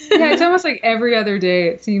 Yeah, it's almost like every other day,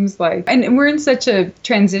 it seems like. And we're in such a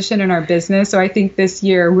transition in our business. So I think this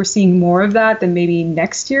year we're seeing more of that than maybe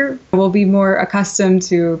next year. We'll be more accustomed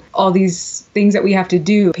to all these things that we have to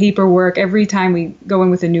do, paperwork. Every time we go in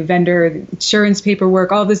with a new vendor, insurance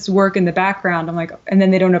paperwork, all this work in the background. I'm like, and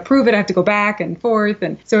then they don't approve it. I have to go back and forth.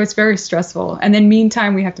 And so it's very stressful. And then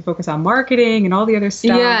meantime, we have to focus on marketing and all the other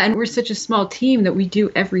stuff. Yeah, and we're such a small team that we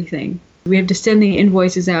do everything. We have to send the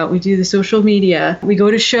invoices out. We do the social media. We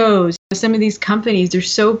go to shows. Some of these companies, they're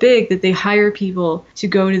so big that they hire people to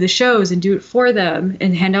go to the shows and do it for them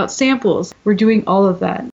and hand out samples. We're doing all of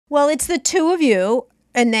that. Well, it's the two of you,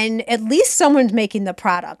 and then at least someone's making the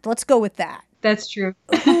product. Let's go with that. That's true.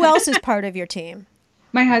 Who else is part of your team?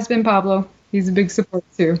 My husband, Pablo, he's a big support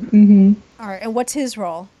too. Mm-hmm. All right. And what's his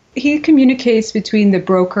role? He communicates between the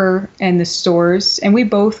broker and the stores, and we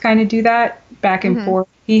both kind of do that back and forth.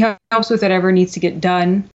 He helps with whatever needs to get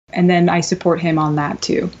done, and then I support him on that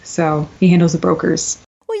too. So he handles the brokers.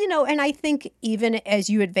 Well, and I think even as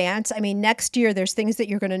you advance, next year there's things that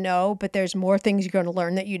you're going to know, but there's more things you're going to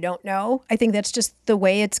learn that you don't know. I think that's just the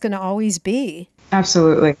way it's going to always be.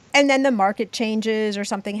 Absolutely. And then the market changes or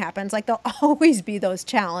something happens. Like there'll always be those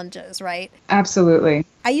challenges, right? Absolutely.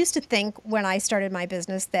 I used to think when I started my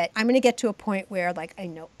business that I'm going to get to a point where like I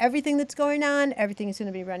know everything that's going on, everything is going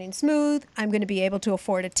to be running smooth. I'm going to be able to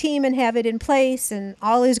afford a team and have it in place and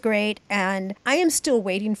all is great. And I am still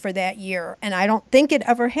waiting for that year. And I don't think it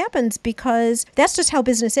ever happens because that's just how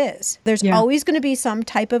business is. There's always going to be some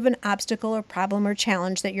type of an obstacle or problem or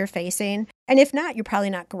challenge that you're facing. And if not, you're probably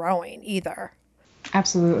not growing either.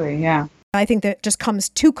 Absolutely. Yeah. I think that just comes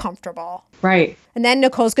too comfortable. Right. And then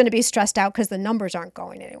Nicole's going to be stressed out because the numbers aren't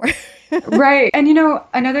going anywhere. Right. And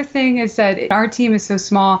another thing is that our team is so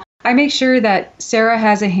small. I make sure that Sarah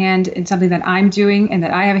has a hand in something that I'm doing and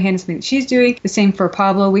that I have a hand in something that she's doing. The same for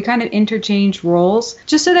Pablo. We kind of interchange roles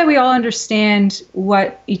just so that we all understand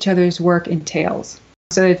what each other's work entails.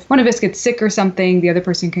 So if one of us gets sick or something, the other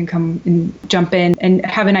person can come and jump in and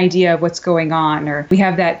have an idea of what's going on. Or we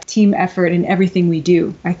have that team effort in everything we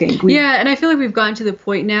do, I think. Yeah, and I feel like we've gotten to the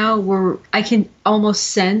point now where I can almost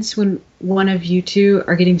sense when one of you two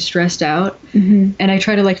are getting stressed out. Mm-hmm. And I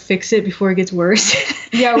try to fix it before it gets worse.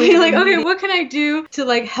 Yeah, we're like, okay, what can I do to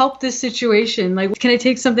help this situation? Can I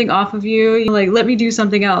take something off of you? Let me do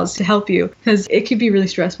something else to help you, because it could be really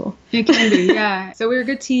stressful. It can be, yeah. So we're a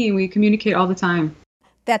good team. We communicate all the time.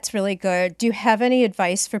 That's really good. Do you have any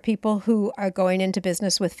advice for people who are going into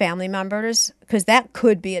business with family members? Because that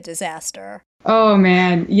could be a disaster. Oh,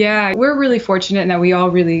 man. Yeah, we're really fortunate in that we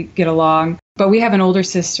all really get along. But we have an older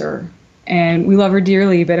sister, and we love her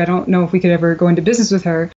dearly, but I don't know if we could ever go into business with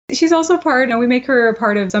her. She's also we make her a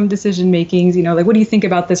part of some decision makings, like, what do you think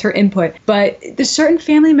about this, her input. But there's certain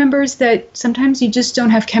family members that sometimes you just don't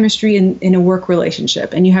have chemistry in a work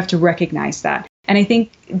relationship, and you have to recognize that. And I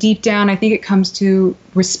think deep down, it comes to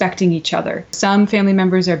respecting each other. Some family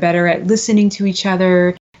members are better at listening to each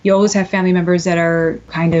other. You always have family members that are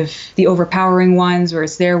kind of the overpowering ones, where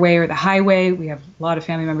it's their way or the highway. We have a lot of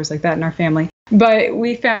family members like that in our family. But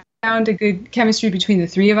we found a good chemistry between the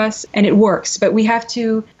three of us, and it works. But we have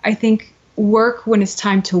to, I think, work when it's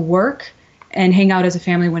time to work and hang out as a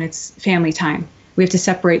family when it's family time. We have to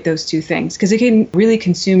separate those two things because it can really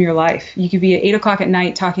consume your life. You could be at 8 o'clock at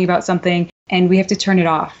night talking about something, and we have to turn it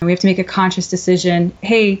off. And we have to make a conscious decision.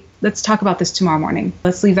 Hey, let's talk about this tomorrow morning.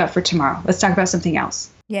 Let's leave that for tomorrow. Let's talk about something else.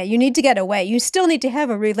 Yeah, you need to get away. You still need to have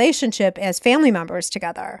a relationship as family members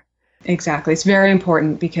together. Exactly. It's very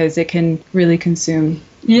important because it can really consume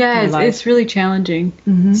your life. It's really challenging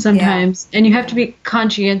sometimes. Yeah. And you have to be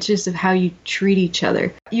conscientious of how you treat each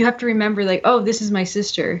other. You have to remember, like, oh, this is my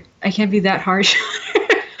sister. I can't be that harsh.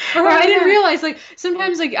 Or I didn't realize,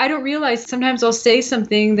 sometimes I don't realize, sometimes I'll say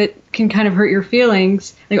something that can kind of hurt your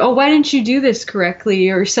feelings. Like, oh, why didn't you do this correctly?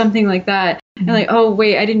 Or something like that. And like, oh,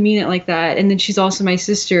 wait, I didn't mean it like that. And then she's also my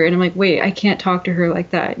sister. And I'm like, wait, I can't talk to her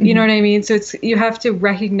like that. You know what I mean? So you have to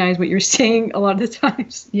recognize what you're saying a lot of the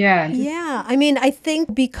times. Yeah. Yeah. I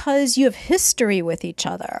think because you have history with each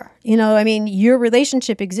other, your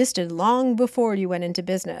relationship existed long before you went into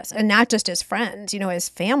business, and not just as friends, as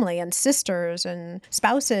family and sisters and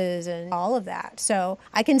spouses and all of that. So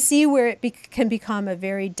I can see where it can become a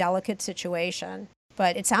very delicate situation,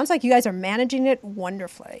 but it sounds like you guys are managing it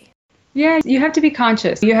wonderfully. Yeah, you have to be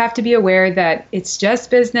conscious. You have to be aware that it's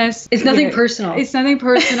just business. It's nothing personal. It's nothing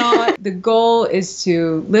personal. The goal is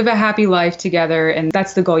to live a happy life together, and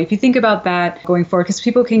that's the goal. If you think about that going forward, because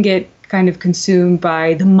people can get kind of consumed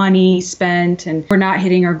by the money spent, and we're not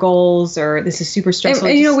hitting our goals, or this is super stressful.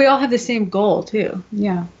 And we all have the same goal too.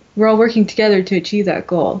 Yeah. We're all working together to achieve that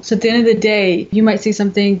goal. So at the end of the day, you might say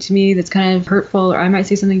something to me that's kind of hurtful, or I might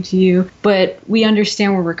say something to you, but we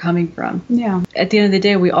understand where we're coming from. Yeah. At the end of the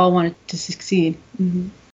day, we all want it to succeed. Mm-hmm.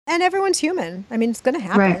 And everyone's human. It's going to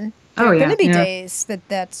happen. Right. There are going to be days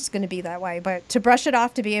that's going to be that way. But to brush it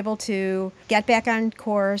off, to be able to get back on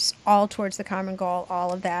course, all towards the common goal,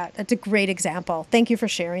 all of that, that's a great example. Thank you for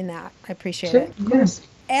sharing that. I appreciate it. Of course.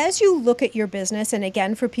 As you look at your business, and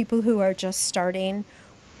again, for people who are just starting,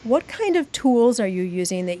 what kind of tools are you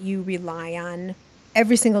using that you rely on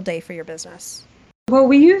every single day for your business? Well,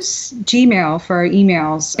 we use Gmail for our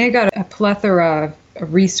emails. I got a plethora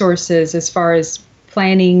of resources as far as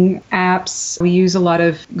planning apps. We use a lot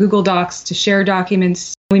of Google Docs to share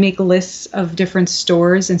documents. We make lists of different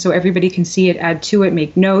stores, and so everybody can see it, add to it,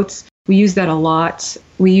 make notes. We use that a lot.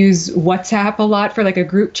 We use WhatsApp a lot for a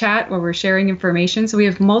group chat where we're sharing information. So we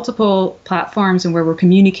have multiple platforms and where we're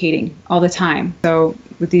communicating all the time. So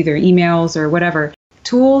with either emails or whatever.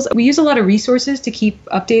 Tools, we use a lot of resources to keep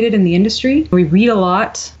updated in the industry. We read a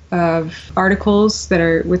lot of articles that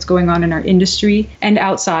are what's going on in our industry and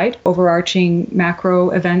outside, overarching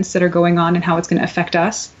macro events that are going on and how it's going to affect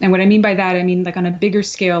us. And what I mean by that, on a bigger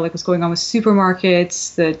scale, what's going on with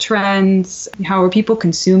supermarkets, the trends, how are people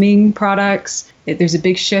consuming products. There's a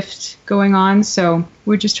big shift going on. So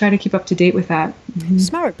we're just trying to keep up to date with that. Mm-hmm.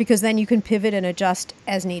 Smart, because then you can pivot and adjust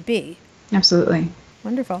as need be. Absolutely.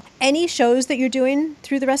 Wonderful. Any shows that you're doing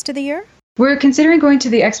through the rest of the year? We're considering going to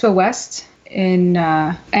the Expo West in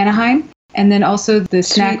Anaheim, and then also the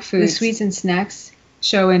Sweets and Snacks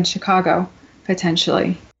show in Chicago,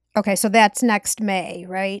 potentially. Okay, so that's next May,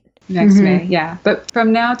 right? Next May, yeah. But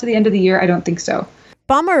from now to the end of the year, I don't think so.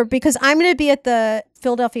 Bummer, because I'm going to be at the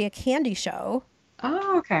Philadelphia Candy Show.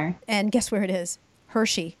 Oh, okay. And guess where it is?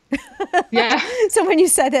 Hershey. Yeah. So when you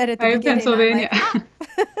said that at the beginning, Pennsylvania. I'm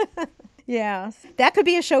like, yeah. That could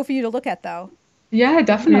be a show for you to look at, though. Yeah,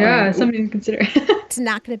 definitely. Yeah, something to consider. It's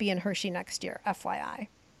not going to be in Hershey next year, FYI.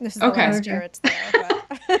 This is the last year it's there,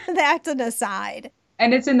 but that's an aside.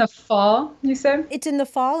 And it's in the fall, you said? It's in the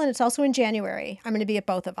fall, and it's also in January. I'm going to be at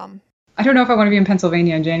both of them. I don't know if I want to be in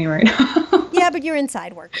Pennsylvania in January. Yeah, but you're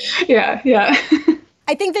inside working. Yeah.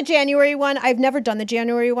 I think the January one, I've never done the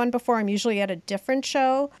January one before. I'm usually at a different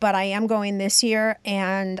show, but I am going this year,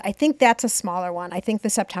 and I think that's a smaller one. I think the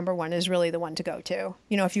September one is really the one to go to,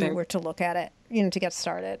 if you were to look at it, to get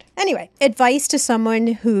started. Anyway, advice to someone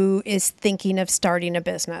who is thinking of starting a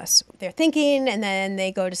business. They're thinking, and then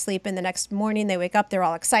they go to sleep, and the next morning they wake up, they're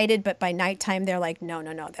all excited, but by nighttime they're like, no,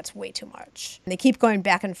 that's way too much. And they keep going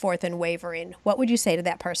back and forth and wavering. What would you say to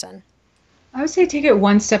that person? I would say take it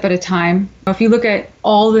one step at a time. If you look at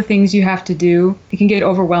all the things you have to do, it can get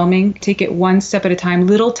overwhelming. Take it one step at a time,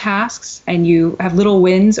 little tasks, and you have little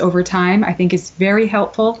wins over time. I think it's very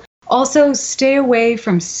helpful. Also, stay away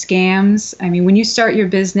from scams. I mean, when you start your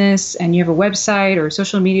business and you have a website or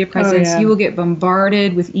social media presence, you will get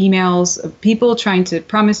bombarded with emails of people trying to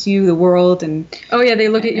promise you the world. And they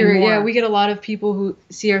look at your, we get a lot of people who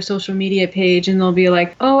see our social media page and they'll be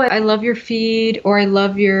like, oh, I love your feed, or I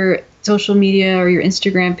love your social media or your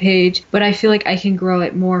Instagram page, but I feel like I can grow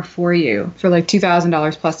it more for you. For like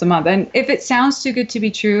 $2,000 plus a month. And if it sounds too good to be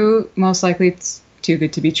true, most likely it's too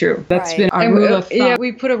good to be true. That's been our rule of thumb. Yeah,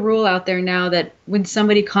 we put a rule out there now that when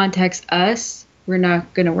somebody contacts us, we're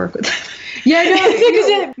not going to work with them. Yeah, no,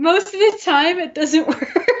 because most of the time it doesn't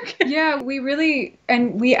work. Yeah,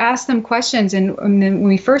 we asked them questions. And when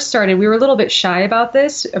we first started, we were a little bit shy about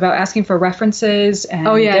this, about asking for references and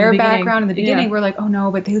their background in the beginning. We're like, oh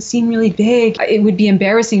no, but they seem really big. It would be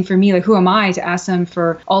embarrassing for me. Like, who am I to ask them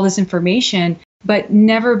for all this information? But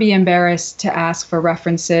never be embarrassed to ask for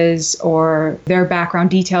references or their background,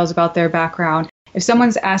 details about their background. If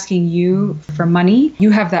someone's asking you for money, you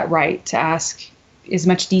have that right to ask as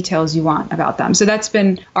much detail as you want about them. So that's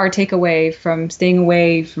been our takeaway from staying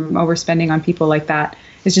away from overspending on people like that,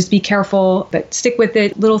 is just be careful, but stick with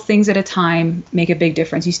it. Little things at a time make a big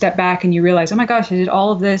difference. You step back and you realize, oh my gosh, I did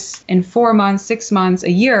all of this in 4 months, 6 months,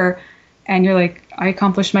 a year. And you're like, I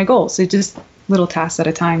accomplished my goals. So just little tasks at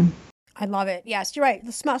a time. I love it. Yes, you're right.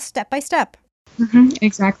 The small step by step.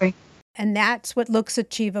 Exactly. And that's what looks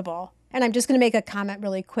achievable. And I'm just going to make a comment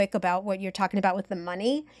really quick about what you're talking about with the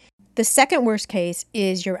money. The second worst case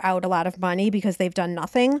is you're out a lot of money because they've done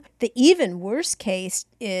nothing. The even worse case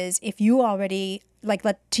is if you already,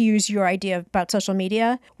 to use your idea about social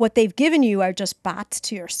media, what they've given you are just bots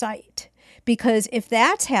to your site. Because if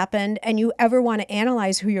that's happened and you ever want to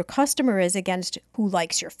analyze who your customer is against who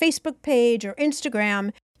likes your Facebook page or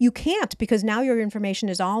Instagram, you can't, because now your information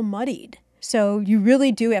is all muddied. So you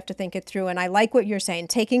really do have to think it through. And I like what you're saying,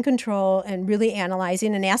 taking control and really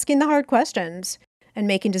analyzing and asking the hard questions and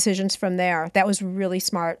making decisions from there. That was really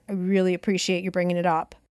smart. I really appreciate you bringing it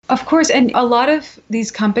up. Of course. And a lot of these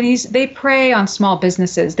companies, they prey on small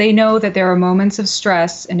businesses. They know that there are moments of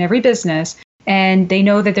stress in every business. And they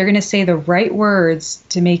know that they're going to say the right words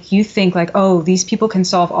to make you think like, oh, these people can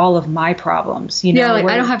solve all of my problems. You know, yeah,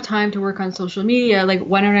 I don't have time to work on social media. Like,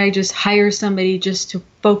 why don't I just hire somebody just to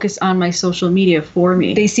focus on my social media for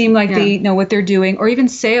me? They seem like they know what they're doing. Or even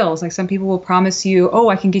sales. Like, some people will promise you, oh,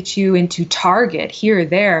 I can get you into Target here or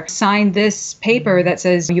there. Sign this paper that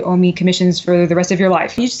says you owe me commissions for the rest of your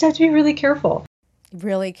life. You just have to be really careful.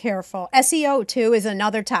 Really careful. SEO, too, is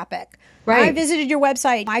another topic. Right. I visited your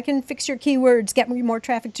website. I can fix your keywords, get more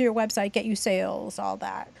traffic to your website, get you sales, all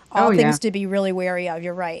that. All things to be really wary of.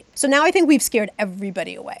 You're right. So now I think we've scared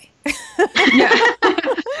everybody away.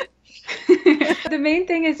 The main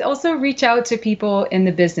thing is also reach out to people in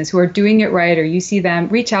the business who are doing it right, or you see them,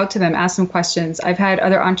 reach out to them, ask them questions. I've had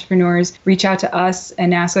other entrepreneurs reach out to us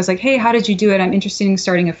and ask us like, hey, how did you do it? I'm interested in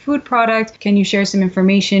starting a food product. Can you share some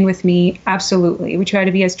information with me? Absolutely. We try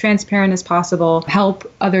to be as transparent as possible,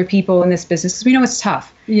 help other people in this business because we know it's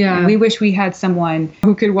tough. Yeah. And we wish we had someone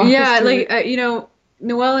who could walk us through it.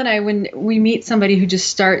 Noelle and I, when we meet somebody who just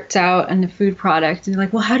starts out in the food product and they're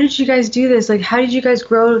like, well, how did you guys do this? Like, how did you guys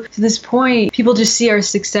grow to this point? People just see our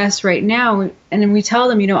success right now. And then we tell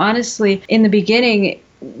them, honestly, in the beginning,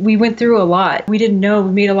 we went through a lot. We didn't know.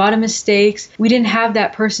 We made a lot of mistakes. We didn't have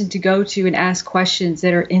that person to go to and ask questions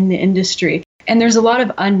that are in the industry. And there's a lot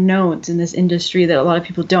of unknowns in this industry that a lot of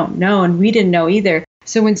people don't know, and we didn't know either.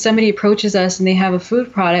 So when somebody approaches us and they have a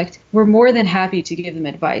food product, we're more than happy to give them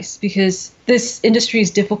advice because this industry is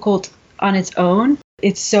difficult on its own.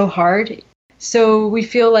 It's so hard. So we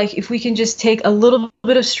feel like if we can just take a little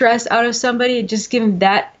bit of stress out of somebody and just give them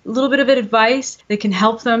that little bit of advice that can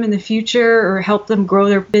help them in the future or help them grow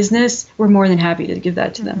their business, we're more than happy to give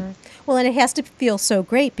that to them. Well, and it has to feel so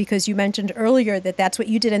great because you mentioned earlier that that's what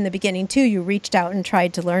you did in the beginning, too. You reached out and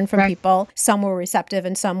tried to learn from people. Some were receptive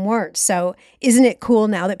and some weren't. So isn't it cool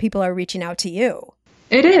now that people are reaching out to you?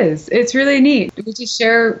 It is. It's really neat. We just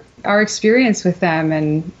share our experience with them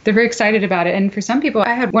and they're very excited about it. And for some people,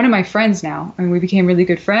 I had one of my friends now, we became really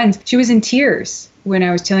good friends. She was in tears when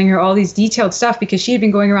I was telling her all these detailed stuff because she had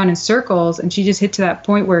been going around in circles and she just hit to that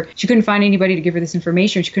point where she couldn't find anybody to give her this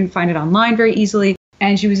information. She couldn't find it online very easily.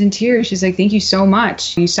 And she was in tears. She's like, thank you so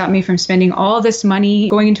much. You stopped me from spending all this money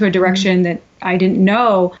going into a direction that I didn't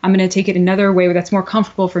know. I'm going to take it another way that's more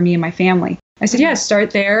comfortable for me and my family. I said, yeah, start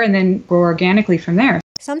there and then grow organically from there.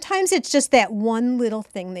 Sometimes it's just that one little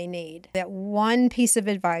thing they need, that one piece of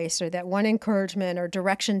advice or that one encouragement or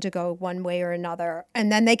direction to go one way or another,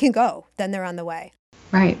 and then they can go. Then they're on the way.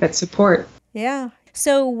 Right, that support. Yeah.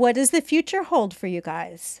 So what does the future hold for you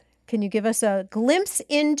guys? Can you give us a glimpse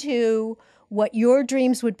into what your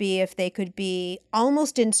dreams would be if they could be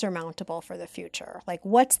almost insurmountable for the future? Like,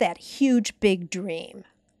 what's that huge, big dream?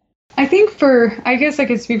 I think I guess I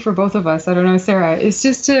could speak for both of us. I don't know, Sarah. It's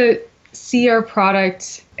just to see our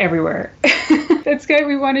product everywhere. That's good.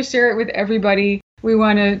 We want to share it with everybody. We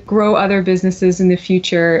want to grow other businesses in the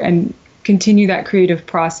future and continue that creative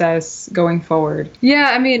process going forward.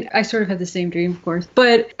 Yeah, I mean, I sort of had the same dream, of course,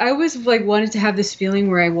 but I always wanted to have this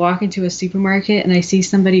feeling where I walk into a supermarket and I see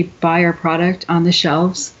somebody buy our product on the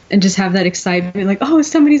shelves and just have that excitement, like, oh,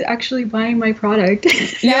 somebody's actually buying my product.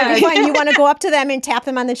 Yeah, you want to go up to them and tap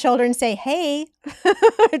them on the shoulder and say, hey,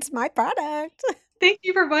 it's my product. Thank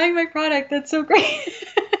you for buying my product. That's so great.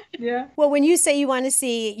 Yeah. Well, when you say you want to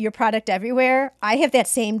see your product everywhere, I have that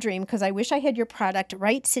same dream because I wish I had your product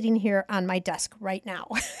right sitting here on my desk right now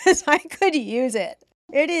so I could use it.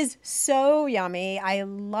 It is so yummy. I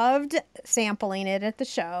loved sampling it at the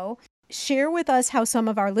show. Share with us how some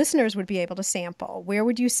of our listeners would be able to sample. Where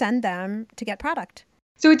would you send them to get product?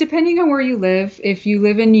 So depending on where you live, if you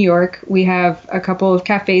live in New York, we have a couple of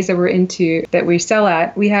cafes that we sell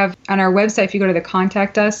at. We have on our website, if you go to the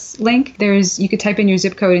Contact Us link, you could type in your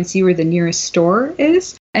zip code and see where the nearest store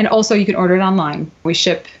is. And also you can order it online. We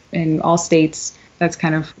ship in all states. That's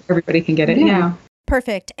kind of everybody can get it. Yeah.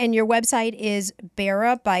 Perfect. And your website is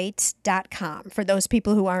berabites.com for those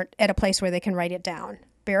people who aren't at a place where they can write it down.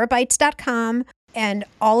 berabites.com. And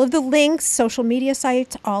all of the links, social media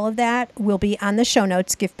sites, all of that will be on the show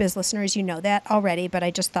notes. Gift Biz listeners, you know that already, but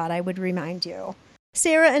I just thought I would remind you.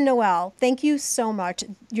 Sarah and Noelle, thank you so much.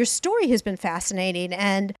 Your story has been fascinating,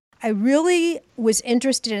 and I really was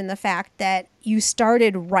interested in the fact that you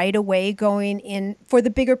started right away going in for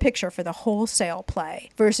the bigger picture, for the wholesale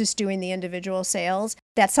play versus doing the individual sales.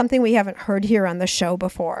 That's something we haven't heard here on the show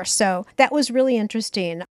before. So that was really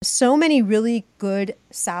interesting. So many really good,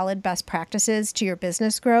 solid best practices to your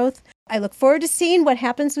business growth. I look forward to seeing what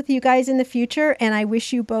happens with you guys in the future, and I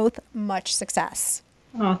wish you both much success.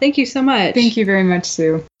 Oh, thank you so much. Thank you very much,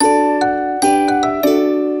 Sue.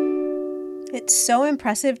 It's so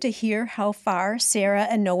impressive to hear how far Sarah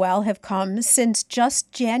and Noelle have come since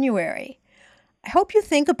just January. I hope you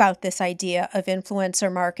think about this idea of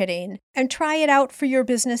influencer marketing and try it out for your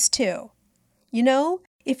business too. You know,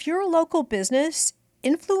 if you're a local business,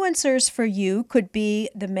 influencers for you could be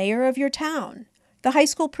the mayor of your town, the high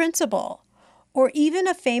school principal, or even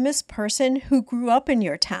a famous person who grew up in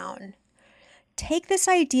your town. Take this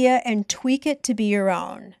idea and tweak it to be your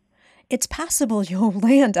own. It's possible you'll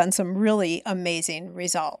land on some really amazing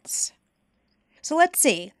results. So let's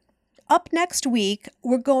see. Up next week,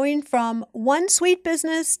 we're going from one sweet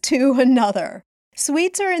business to another.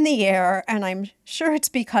 Sweets are in the air, and I'm sure it's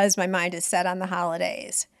because my mind is set on the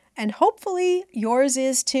holidays. And hopefully yours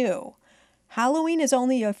is too. Halloween is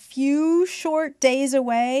only a few short days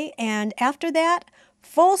away, and after that,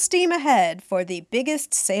 full steam ahead for the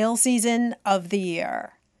biggest sale season of the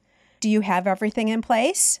year. Do you have everything in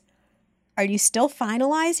place? Are you still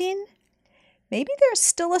finalizing? Maybe there's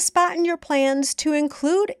still a spot in your plans to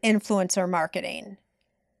include influencer marketing.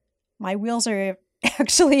 My wheels are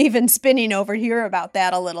actually even spinning over here about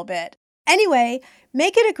that a little bit. Anyway,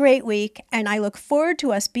 make it a great week, and I look forward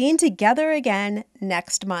to us being together again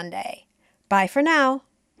next Monday. Bye for now.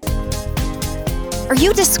 Are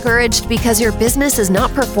you discouraged because your business is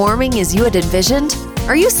not performing as you had envisioned?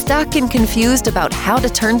 Are you stuck and confused about how to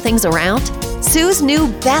turn things around? Sue's new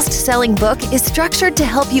best-selling book is structured to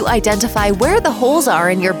help you identify where the holes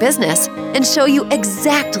are in your business and show you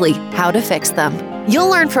exactly how to fix them. You'll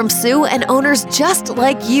learn from Sue and owners just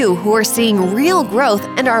like you who are seeing real growth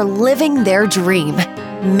and are living their dream.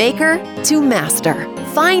 Maker to master.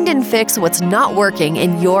 Find and fix what's not working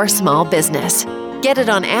in your small business. Get it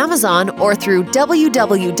on Amazon or through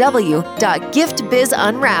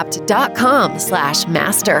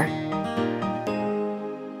www.giftbizunwrapped.com/master.